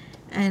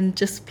and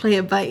just play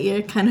it by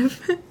ear kind of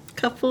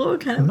couple,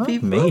 kind of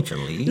people.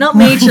 Not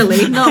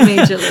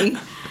majorly.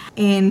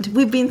 And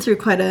we've been through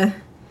quite a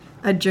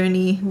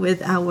journey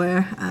with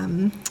our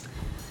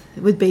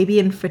with baby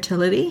and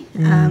fertility,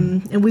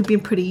 and we've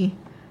been pretty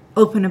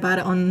open about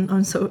it on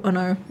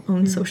our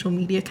own social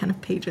media kind of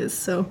pages.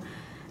 So,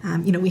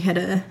 we had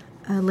a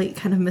late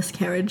kind of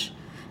miscarriage,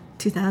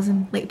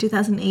 late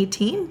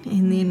 2018,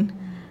 and then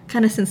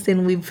kind of since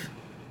then we've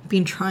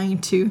been trying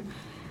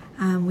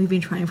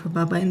for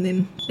Baba, and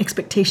then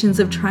expectations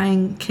of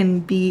trying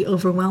can be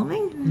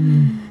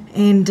overwhelming,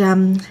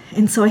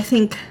 And so I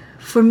think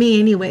for me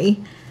anyway,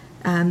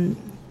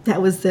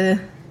 that was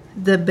the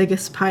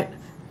biggest part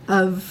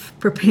of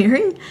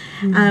preparing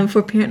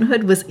for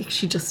parenthood, was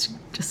actually just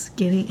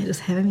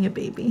having a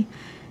baby.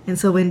 And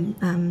so when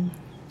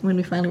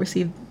we finally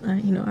received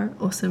our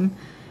awesome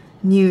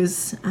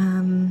news,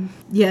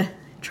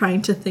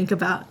 trying to think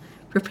about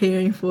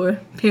preparing for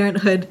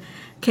parenthood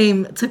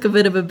took a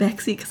bit of a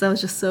backseat, because I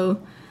was just so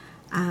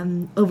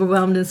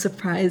overwhelmed and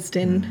surprised,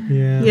 and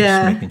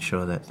just making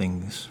sure that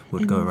things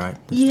would go right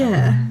this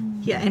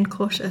time. and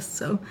cautious.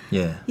 So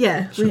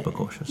super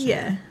cautious.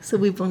 So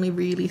we've only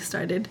really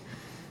started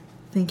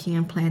thinking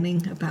and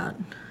planning about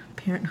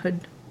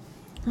parenthood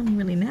only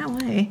really now,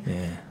 eh?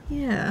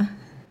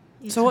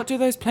 So what do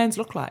those plans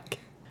look like?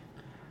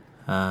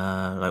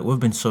 Like, we've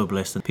been so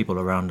blessed that people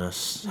around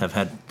us have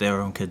had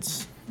their own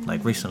kids,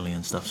 like, recently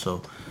and stuff,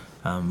 so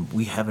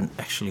we haven't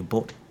actually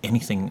bought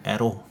anything at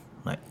all.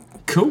 Like,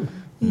 Cool.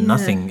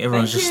 nothing.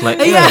 Everyone's just like,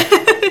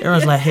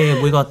 everyone's like,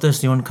 hey, we got this,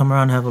 do you want to come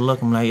around and have a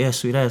look? I'm like, yeah,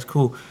 sweet as,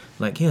 cool.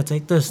 Like, yeah,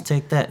 take this,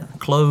 take that.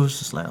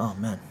 Clothes. It's like, oh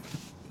man.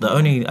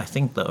 I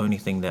think the only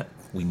thing that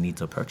we need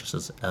to purchase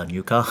is a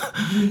new car,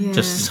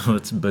 just so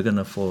it's big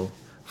enough for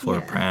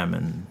a pram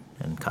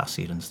and car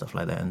seat and stuff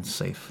like that, and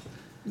safe.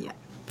 Yeah.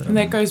 But, and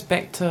that goes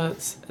back to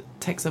it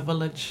takes a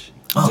village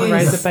to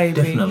raise a baby.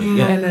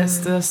 Definitely, And it's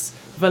this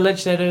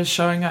village that is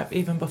showing up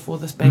even before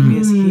this baby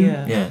is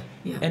here.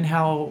 And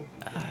how,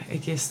 I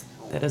guess,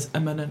 that is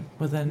imminent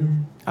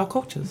within our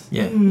cultures.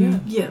 Yeah,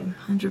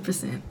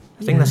 100%.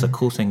 I think that's a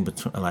cool thing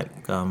between,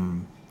 like,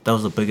 that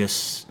was the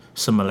biggest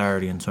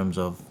similarity in terms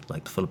of,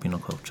 like, the Filipino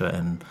culture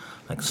and,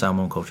 like,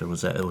 Samoan culture,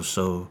 was that it was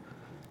so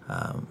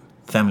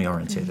family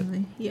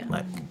orientated.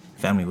 Like,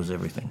 family was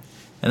everything.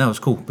 And that was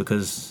cool,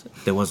 because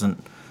there was no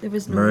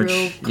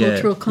real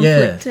cultural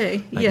conflict,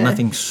 eh? Like,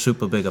 nothing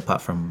super big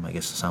apart from, I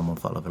guess, the Samoan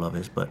Falafel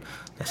is, but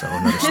that's a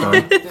whole nother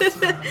story.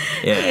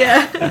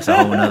 That's a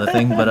whole nother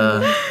thing.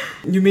 But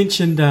you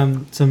mentioned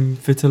some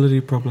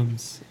fertility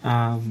problems,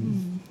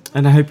 and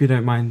I hope you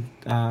don't mind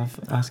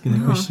asking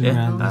the question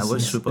around this. We're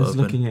super open.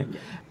 Looking at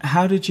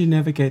how did you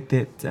navigate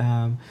that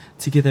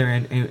together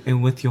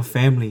and with your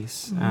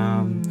families?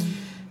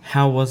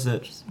 How was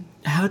it?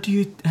 How do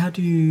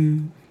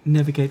you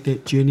navigate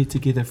that journey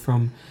together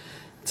from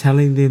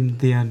telling them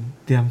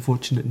the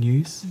unfortunate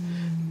news,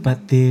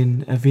 but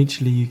then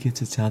eventually you get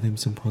to tell them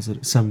some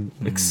positive,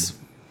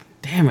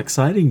 damn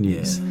exciting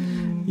news.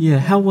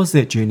 How was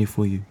that journey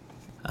for you?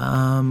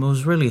 it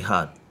was really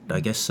hard. I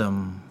guess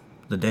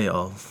the day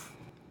of.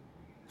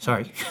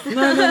 Sorry.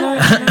 No,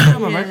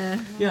 come on, right?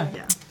 Yeah.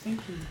 Thank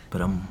you.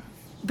 But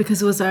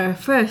because it was our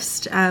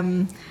first,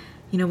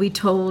 we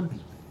told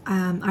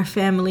our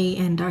family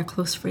and our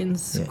close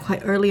friends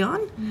quite early on,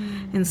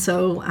 and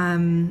so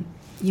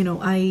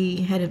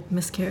I had a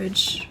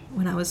miscarriage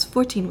when I was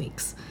 14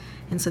 weeks,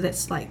 and so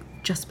that's like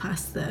just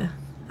past the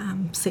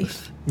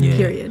safe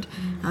period.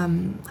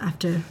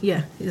 After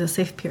it's a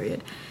safe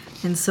period,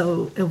 and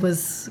so it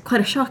was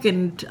quite a shock,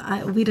 and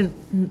we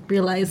didn't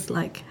realize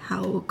like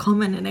how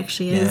common it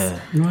actually is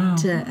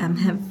to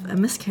have a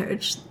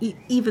miscarriage,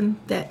 even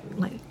that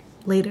like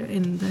later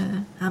in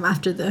the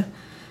after the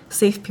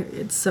safe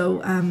period.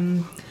 So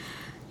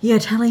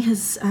telling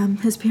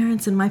his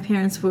parents and my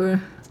parents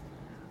were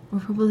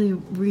probably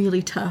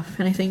really tough,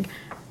 and I think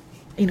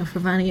for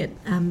Vani it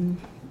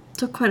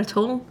took quite a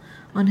toll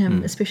on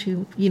him,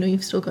 especially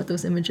you've still got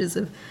those images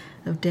of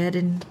dad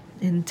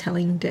and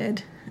telling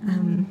dad.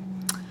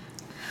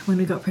 When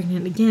we got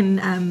pregnant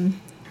again,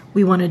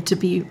 we wanted to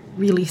be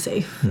really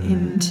safe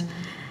and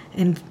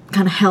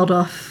kind of held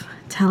off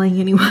telling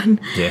anyone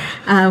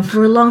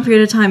for a long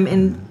period of time,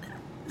 and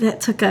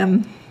that took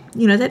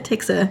that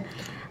takes a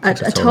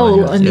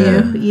toll on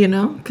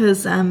you,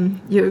 because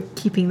you're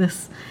keeping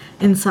this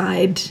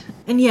inside,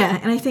 and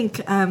I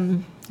think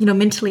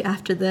mentally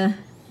after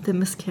the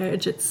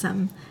miscarriage, it's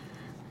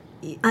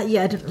I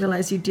didn't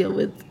realize you deal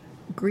with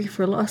grief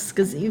or loss,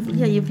 because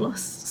you've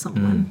lost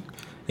someone.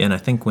 And I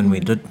think when we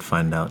did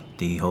find out,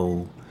 the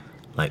whole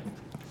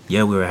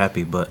we were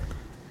happy, but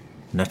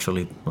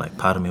naturally, like,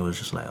 part of me was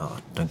just like, oh,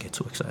 don't get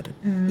too excited,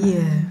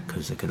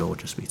 because it could all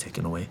just be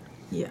taken away.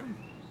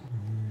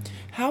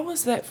 How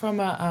was that from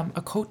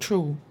a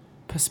cultural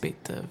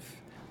perspective?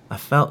 I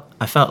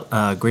felt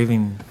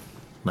grieving,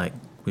 like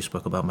we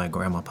spoke about my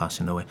grandma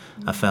passing away.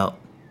 I felt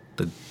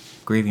the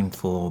grieving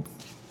for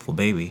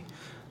baby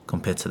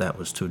compared to that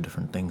was two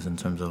different things, in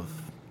terms of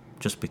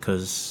just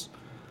because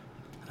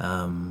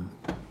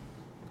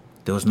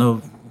there was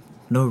no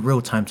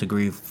real time to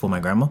grieve for my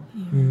grandma,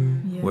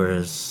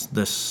 whereas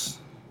this,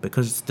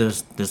 because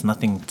there's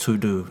nothing to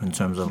do in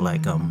terms of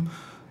like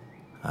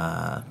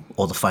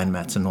all the fine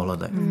mats and all of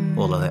that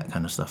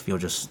kind of stuff. You're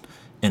just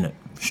in it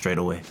straight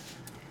away.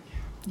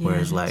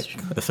 Whereas like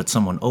if it's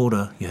someone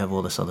older, you have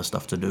all this other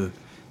stuff to do.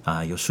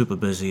 You're super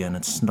busy, and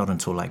it's not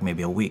until like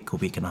maybe a week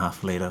and a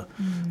half later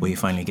where you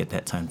finally get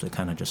that time to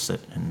kind of just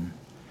sit and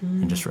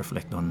just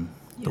reflect on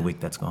week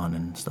that's gone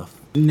and stuff.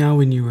 Now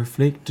when you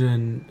reflect,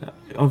 and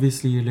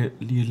obviously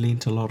you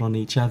learnt a lot on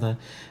each other,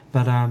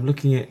 but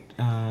looking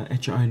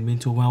at your own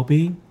mental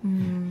well-being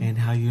and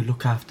how you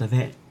look after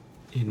that,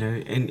 you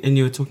know, and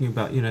you were talking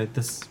about, you know,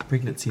 this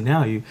pregnancy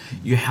now, you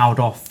held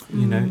off,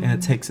 you know, and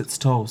it takes its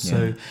toll.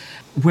 So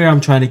where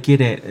I'm trying to get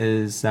at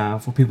is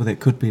for people that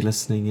could be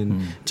listening,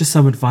 and just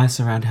some advice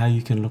around how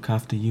you can look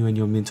after you and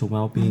your mental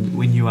well-being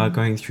when you are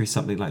going through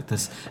something like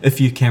this, if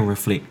you can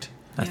reflect.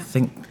 I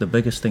think the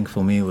biggest thing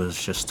for me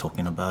was just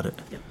talking about it.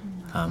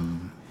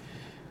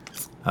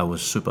 I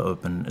was super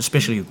open,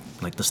 especially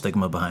like the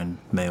stigma behind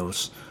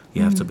males.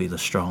 You have to be the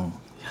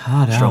strong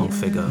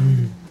figure.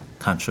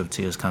 Can't show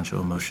tears, can't show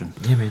emotion.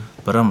 Yeah, man.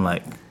 But I'm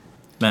like,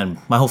 man,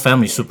 my whole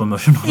family's super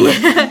emotional.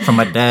 Like, from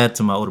my dad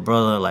to my older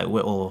brother, like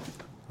we're all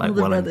like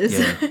well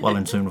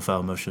in tune with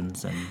our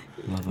emotions, and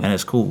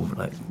it's cool.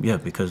 Like, yeah,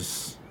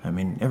 because I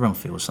mean everyone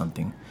feels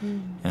something,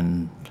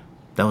 and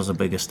that was the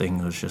biggest thing.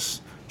 It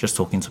was just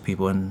talking to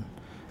people, and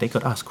they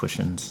could ask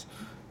questions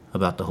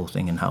about the whole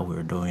thing and how we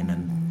were doing,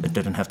 and it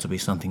didn't have to be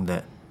something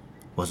that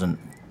wasn't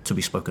to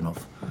be spoken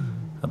of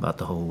about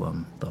the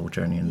whole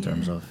journey in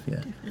terms of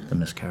the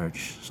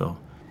miscarriage. So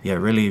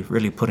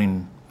really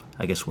putting,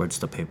 I guess, words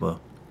to paper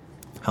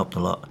helped a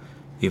lot,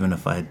 even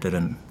if I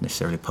didn't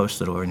necessarily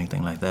post it or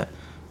anything like that.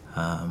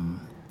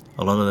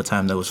 A lot of the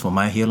time that was for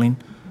my healing,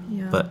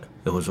 but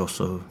it was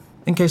also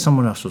in case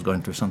someone else was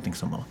going through something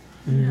similar,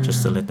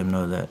 just to let them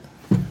know that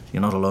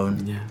you're not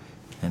alone,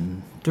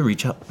 and to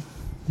reach out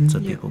to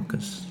people,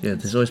 because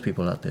there's always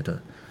people out there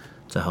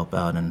to help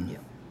out, and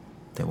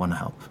they want to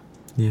help.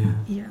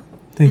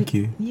 Thank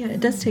you. Yeah, it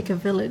does take a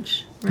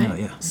village, right? Oh,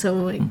 yeah. So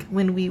like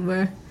when we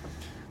were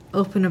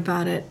open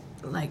about it,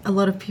 like a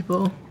lot of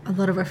people, a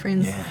lot of our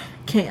friends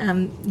came,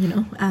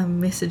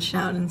 messaged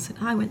out and said,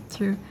 I went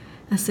through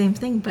the same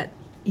thing, but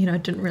I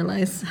didn't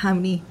realize how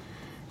many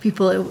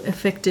people it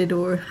affected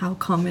or how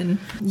common.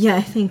 Yeah,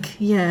 I think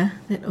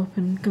that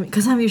open,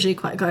 because I'm usually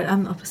quite good.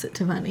 I'm opposite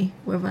to Vani,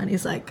 where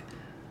Vani's like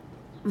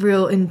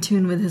real in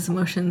tune with his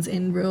emotions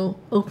and real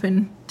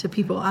open to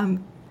people.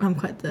 I'm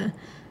quite the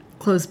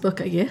closed book,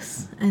 I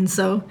guess, and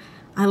so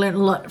I learned a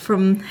lot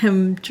from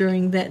him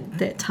during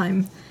that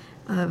time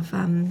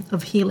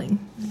of healing.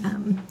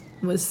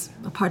 Was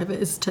a part of it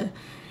is to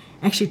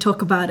actually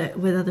talk about it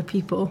with other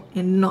people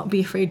and not be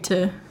afraid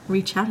to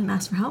reach out and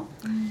ask for help.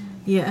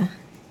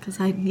 Because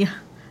I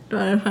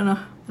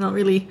don't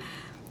really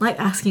like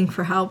asking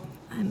for help,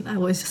 and I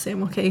always just say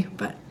I'm okay,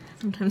 but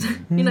sometimes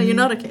you're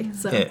not okay.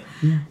 So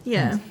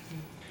yeah.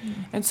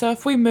 And so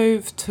if we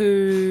move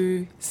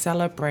to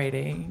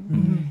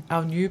celebrating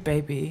our new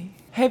baby,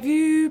 have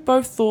you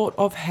both thought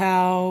of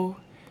how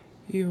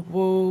you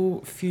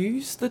will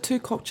fuse the two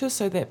cultures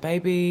so that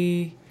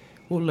baby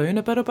will learn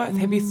a bit of both?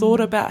 Have you thought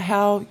about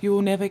how you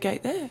will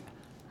navigate that?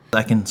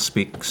 I can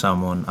speak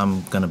Samoan.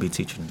 I'm going to be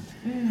teaching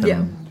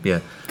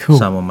Cool.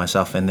 Samoan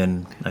myself, and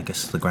then I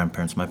guess the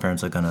grandparents, my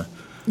parents, are going to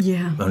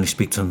only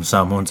speak to him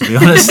Samoan, to be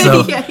honest.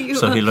 So,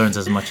 so he learns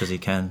as much as he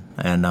can.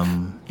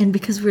 And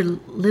because we're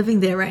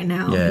living there right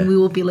now, and we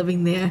will be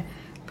living there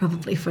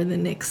probably for the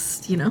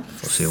next,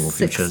 foreseeable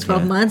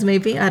 12 months,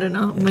 maybe, I don't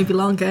know, maybe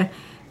longer.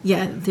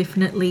 Yeah,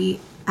 definitely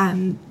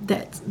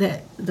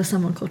that the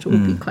Samoan culture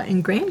will be quite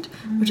ingrained,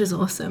 which is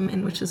awesome,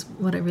 and which is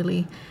what I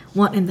really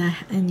want in that,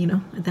 and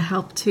the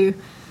help too.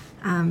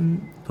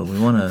 But we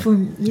want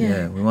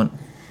we want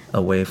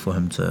a way for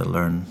him to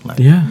learn, like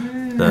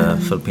the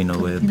Filipino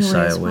way, the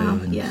Bisaya way.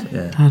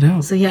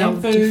 Hard So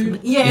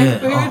food.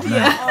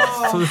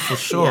 Food for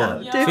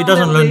sure. If he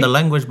doesn't learn the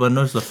language but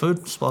knows the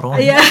food, spot on.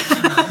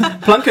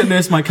 Plunkett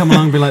nurse might come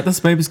along and be like, this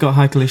baby's got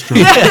high cholesterol.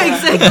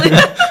 Exactly.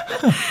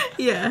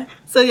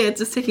 So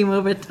just taking him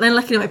over. And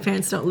luckily my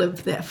parents don't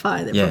live that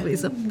far. They're probably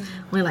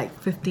only like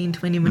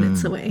 15-20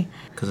 minutes away.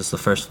 Because it's the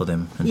first for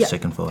them and the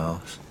second for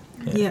ours.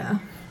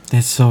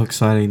 That's so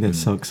exciting.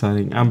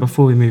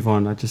 Before we move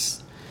on, I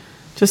just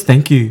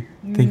thank you.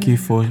 Thank you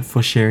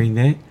for sharing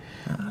that.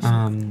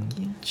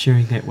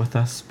 Sharing that with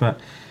us. But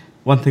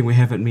one thing we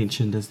haven't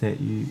mentioned is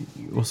that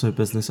you're also a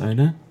business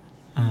owner.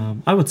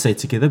 I would say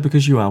together,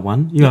 because you are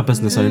one. You are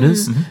business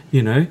owners,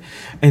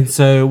 And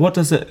so what's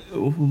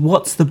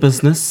the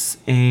business,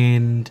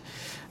 and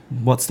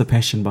what's the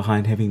passion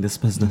behind having this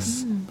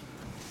business?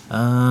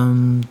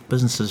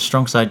 Business is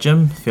Strong Side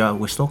Gym. If you're out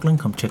West Auckland,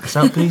 come check us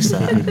out, please.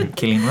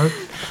 Killing Road.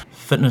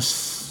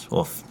 Fitness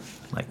or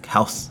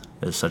health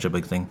is such a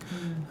big thing,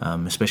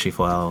 especially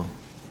for our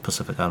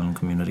Pacific Island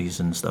communities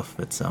and stuff.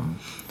 It's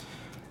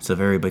a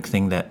very big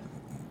thing that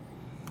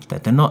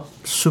they're not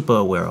super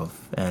aware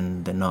of,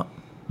 and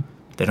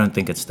they don't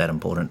think it's that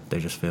important. They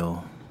just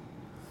feel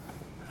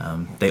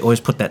they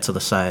always put that to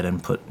the side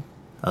and put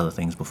other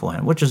things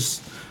beforehand, which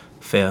is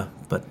fair.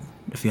 But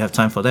if you have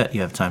time for that,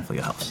 you have time for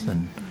your house.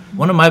 And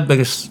one of my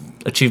biggest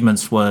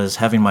achievements was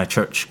having my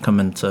church come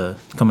into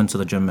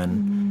the gym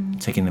and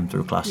taking them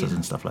through classes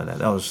and stuff like that.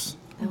 That was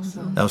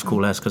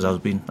cool as, because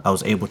I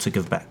was able to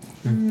give back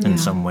in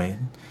some way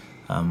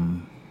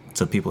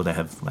to people that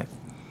have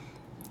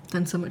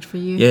done so much for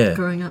you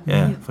growing up.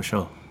 Yeah, for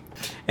sure.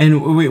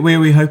 And where are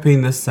we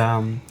hoping this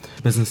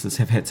businesses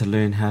have had to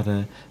learn how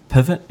to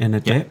pivot and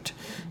adapt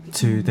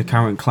to the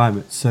current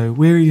climate. So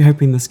where are you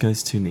hoping this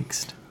goes to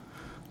next?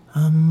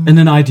 In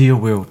an ideal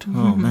world.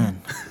 Oh,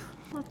 man.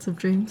 Lots of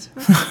dreams.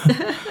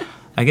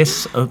 I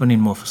guess opening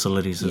more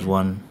facilities is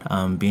one.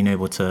 Being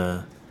able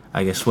to,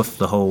 I guess, with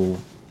the whole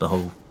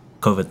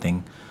COVID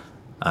thing,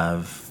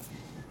 I've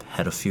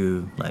had a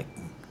few, like,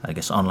 I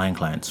guess, online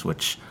clients,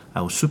 which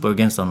I was super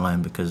against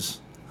online because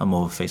I'm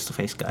more of a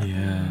face-to-face guy.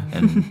 Yeah.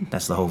 And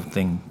that's the whole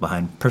thing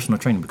behind personal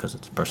training, because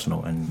it's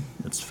personal and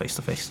it's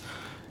face-to-face.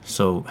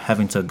 So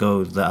having to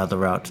go the other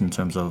route in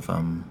terms of,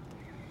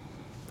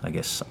 I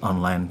guess,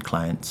 online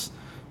clients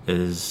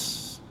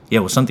was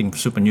something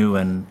super new,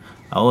 and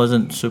I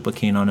wasn't super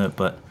keen on it,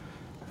 but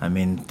I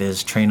mean,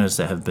 there's trainers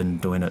that have been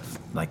doing it,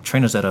 like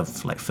trainers that are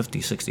like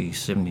 50, 60,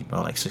 70, or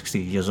like 60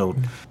 years old.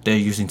 They're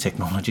using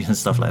technology and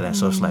stuff like that.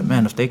 So it's like,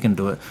 man, if they can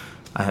do it,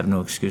 I have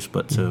no excuse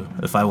but to.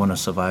 If I want to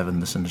survive in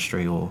this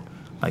industry, or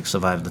like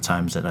survive the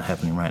times that are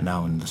happening right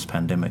now in this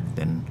pandemic,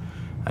 then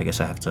I guess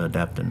I have to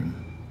adapt and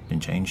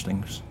change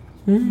things.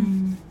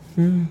 Yeah.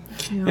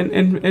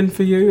 And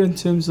for you, in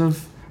terms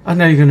of, I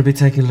know you're going to be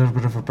taking a little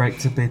bit of a break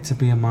to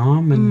be a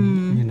mom,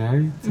 and you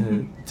know,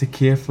 to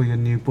care for your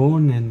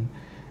newborn, and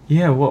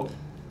what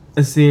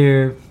is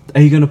there?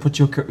 Are you going to put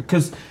your,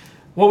 because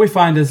what we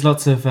find is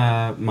lots of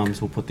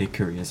mums will put their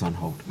careers on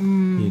hold,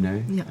 you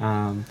know,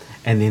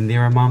 and then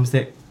there are mums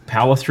that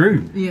power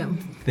through,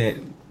 that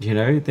you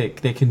know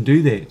that can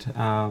do that.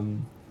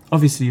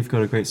 Obviously, you've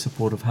got a great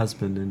supportive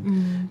husband,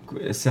 and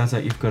it sounds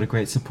like you've got a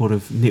great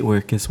supportive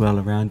network as well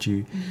around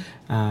you.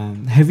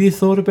 Have you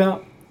thought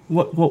about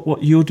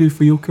what you'll do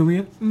for your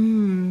career?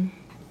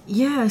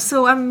 Yeah,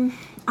 so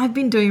I've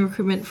been doing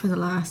recruitment for the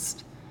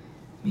last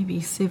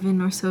maybe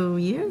 7 or so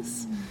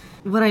years.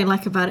 What I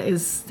like about it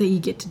is that you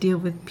get to deal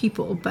with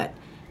people, but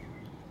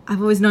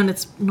I've always known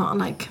it's not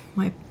like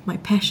my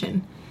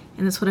passion,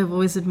 and that's what I've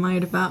always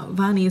admired about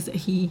Vani, is that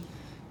he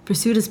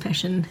pursued his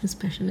passion. His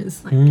passion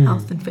is like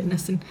health and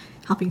fitness and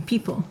helping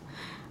people.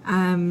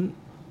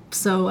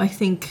 So I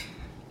think,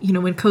 you know,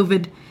 when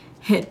COVID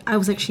hit, I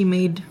was actually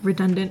made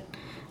redundant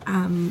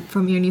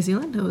from Air New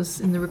Zealand. I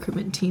was in the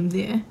recruitment team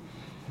there,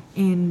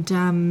 and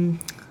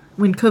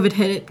when COVID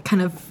hit, it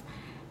kind of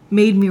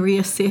made me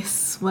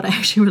reassess what I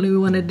actually really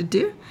wanted to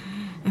do,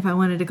 if I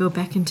wanted to go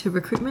back into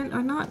recruitment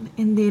or not.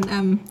 And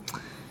then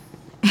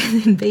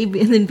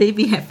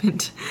baby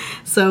happened.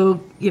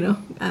 So, you know,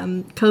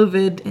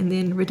 COVID, and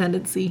then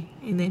redundancy,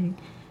 and then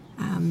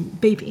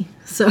baby.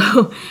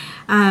 So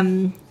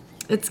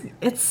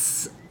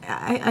it's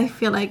I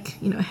feel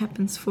like, you know, it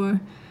happens for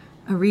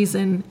a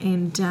reason,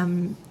 and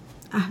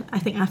I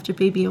think after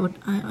baby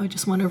I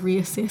just want to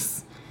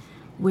reassess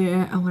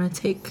where I want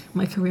to take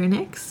my career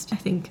next. I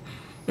think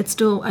I'd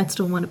still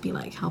want to be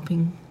like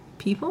helping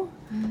people,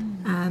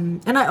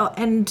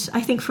 and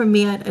I think for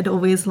me I'd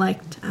always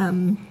liked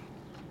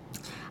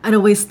I'd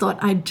always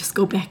thought I'd just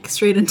go back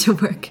straight into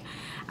work,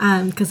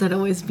 because I'd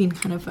always been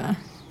kind of a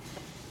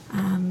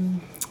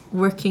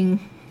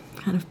working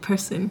kind of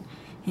person,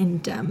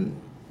 and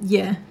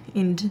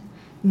and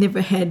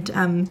never had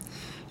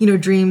you know,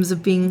 dreams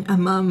of being a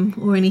mum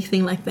or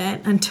anything like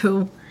that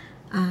until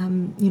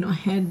you know, I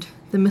had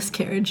the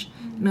miscarriage.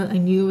 You know, I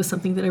knew it was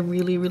something that I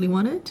really, really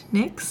wanted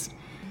next.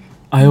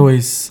 I've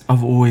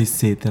always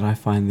said that I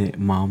find that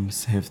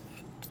mums have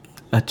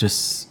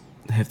this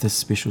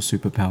special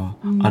superpower.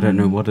 I don't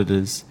know what it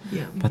is,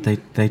 but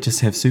they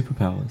just have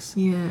superpowers.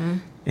 Yeah.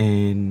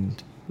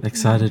 And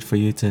excited for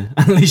you to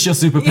unleash your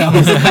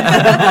superpowers.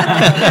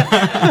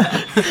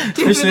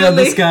 especially on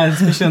this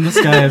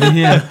guy over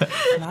here.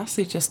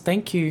 Lastly, just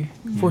thank you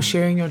for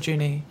sharing your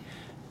journey.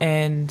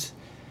 And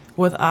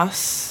with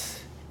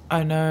us,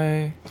 I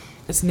know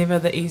it's never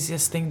the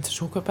easiest thing to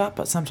talk about,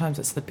 but sometimes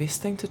it's the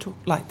best thing to talk,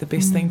 like the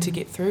best thing to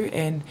get through.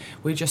 And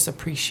we just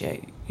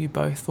appreciate you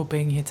both for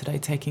being here today,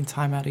 taking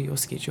time out of your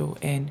schedule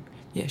and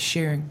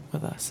sharing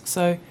with us.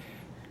 So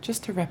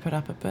just to wrap it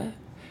up a bit,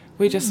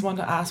 we just want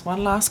to ask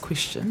one last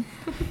question,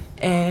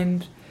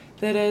 and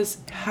that is,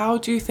 how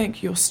do you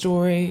think your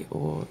story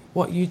or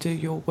what you do,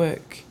 your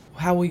work,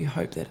 how will you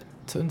hope that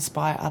to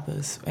inspire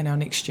others in our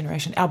next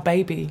generation, our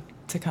baby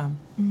to come?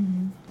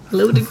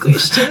 Loaded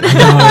question.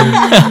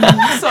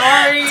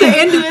 Sorry. To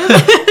end with.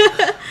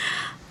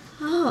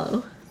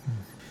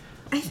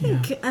 I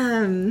think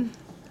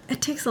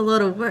it takes a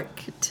lot of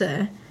work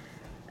to,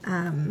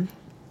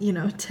 you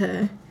know,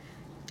 to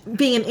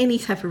being in any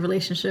type of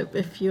relationship,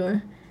 if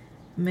you're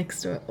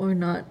mixed or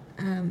not.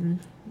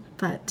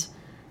 But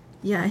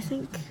yeah, I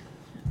think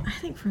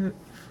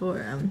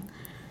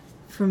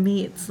for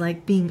me it's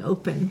like being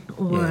open,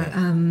 or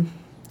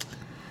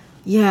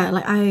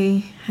like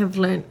I have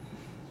learned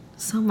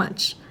so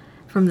much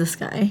from this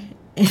guy,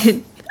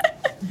 and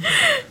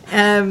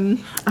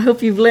I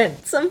hope you've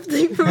learned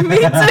something from me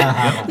too.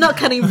 Not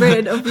cutting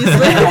bread,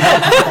 obviously.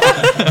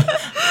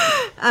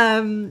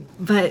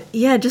 But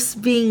yeah,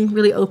 just being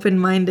really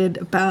open-minded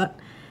about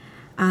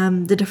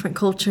the different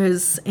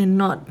cultures, and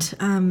not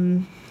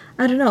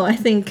I don't know, I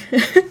think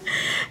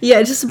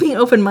just being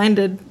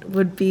open-minded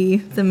would be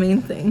the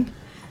main thing.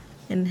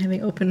 and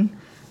having open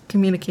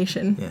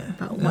communication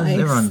about why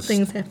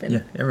things happen.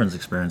 Yeah, everyone's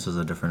experiences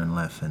are different in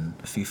life, and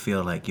if you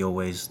feel like your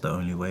way's the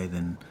only way,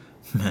 then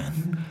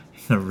man,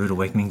 you got a rude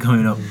awakening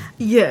coming up.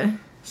 Yeah.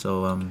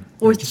 So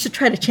or you should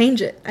try to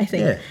change it. I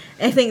think. Yeah.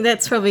 I think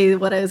that's probably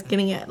what I was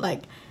getting at.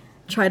 Like,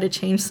 try to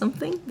change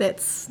something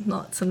that's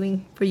not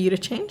something for you to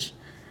change.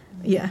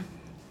 Yeah.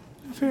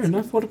 Fair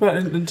enough. What about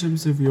in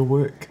terms of your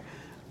work?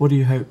 What do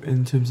you hope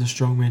in terms of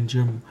Strongman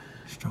Gym?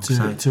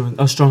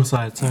 Strong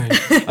side, sorry.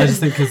 I just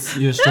think because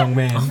you're a strong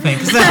man. Oh,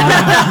 thanks.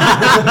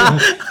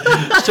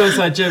 Strong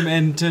side gym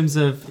in terms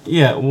of,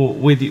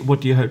 what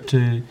do you hope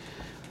to,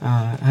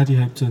 how do you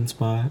hope to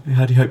inspire?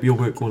 How do you hope your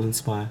work will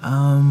inspire?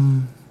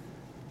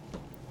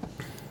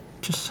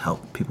 Just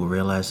help people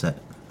realize that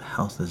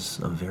health is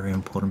a very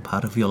important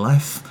part of your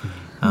life.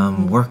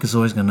 Work is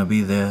always going to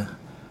be there.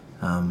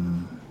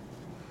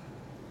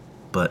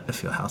 But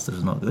if your health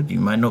is not good, you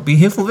might not be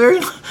here for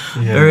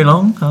very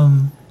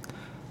long.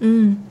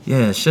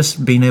 Yeah, it's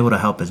just being able to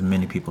help as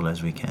many people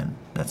as we can.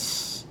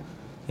 It's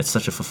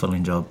such a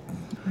fulfilling job,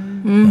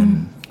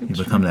 and you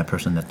become that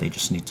person that they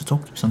just need to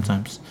talk to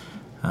sometimes.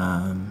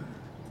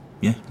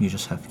 You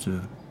just have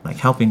to, like,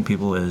 helping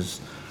people is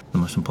the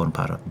most important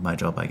part of my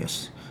job, I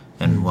guess.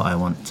 And what I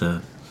want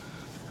to,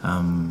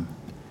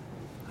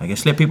 I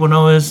guess, let people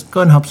know is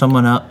go and help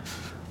someone out,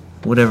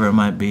 whatever it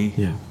might be.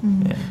 Yeah.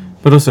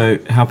 But also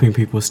helping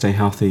people stay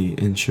healthy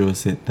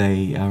ensures that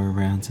they are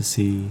around to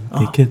see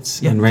their kids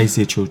and raise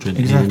their children.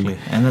 Exactly,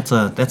 and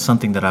that's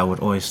something that I would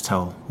always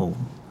tell, or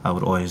I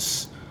would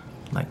always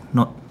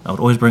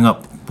bring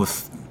up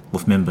with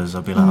members.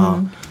 I'd be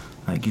like,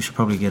 like, you should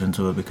probably get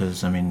into it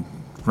because, I mean,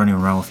 running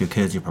around with your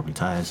kids, you're probably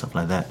tired, stuff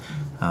like that.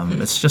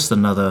 It's just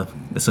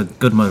it's a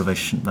good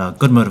motivation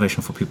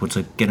for people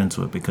to get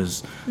into it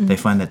because they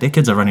find that their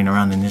kids are running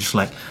around and they're just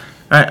like,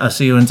 all right, I'll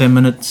see you in 10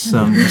 minutes.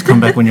 Just come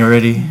back when you're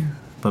ready.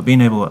 But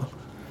being able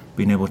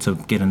to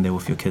get in there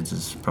with your kids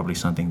is probably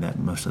something that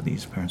most of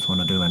these parents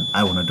want to do, and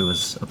I want to do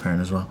as a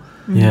parent as well.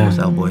 Yeah, as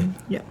our boy.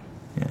 Yeah.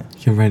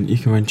 You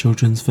can run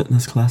children's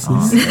fitness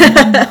classes.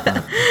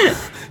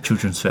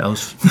 Children's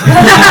fails.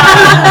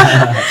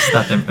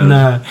 Start them early.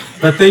 No,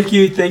 but thank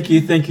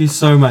you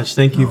so much.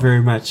 Thank you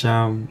very much.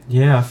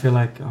 I feel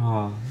like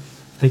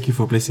thank you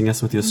for blessing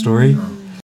us with your story.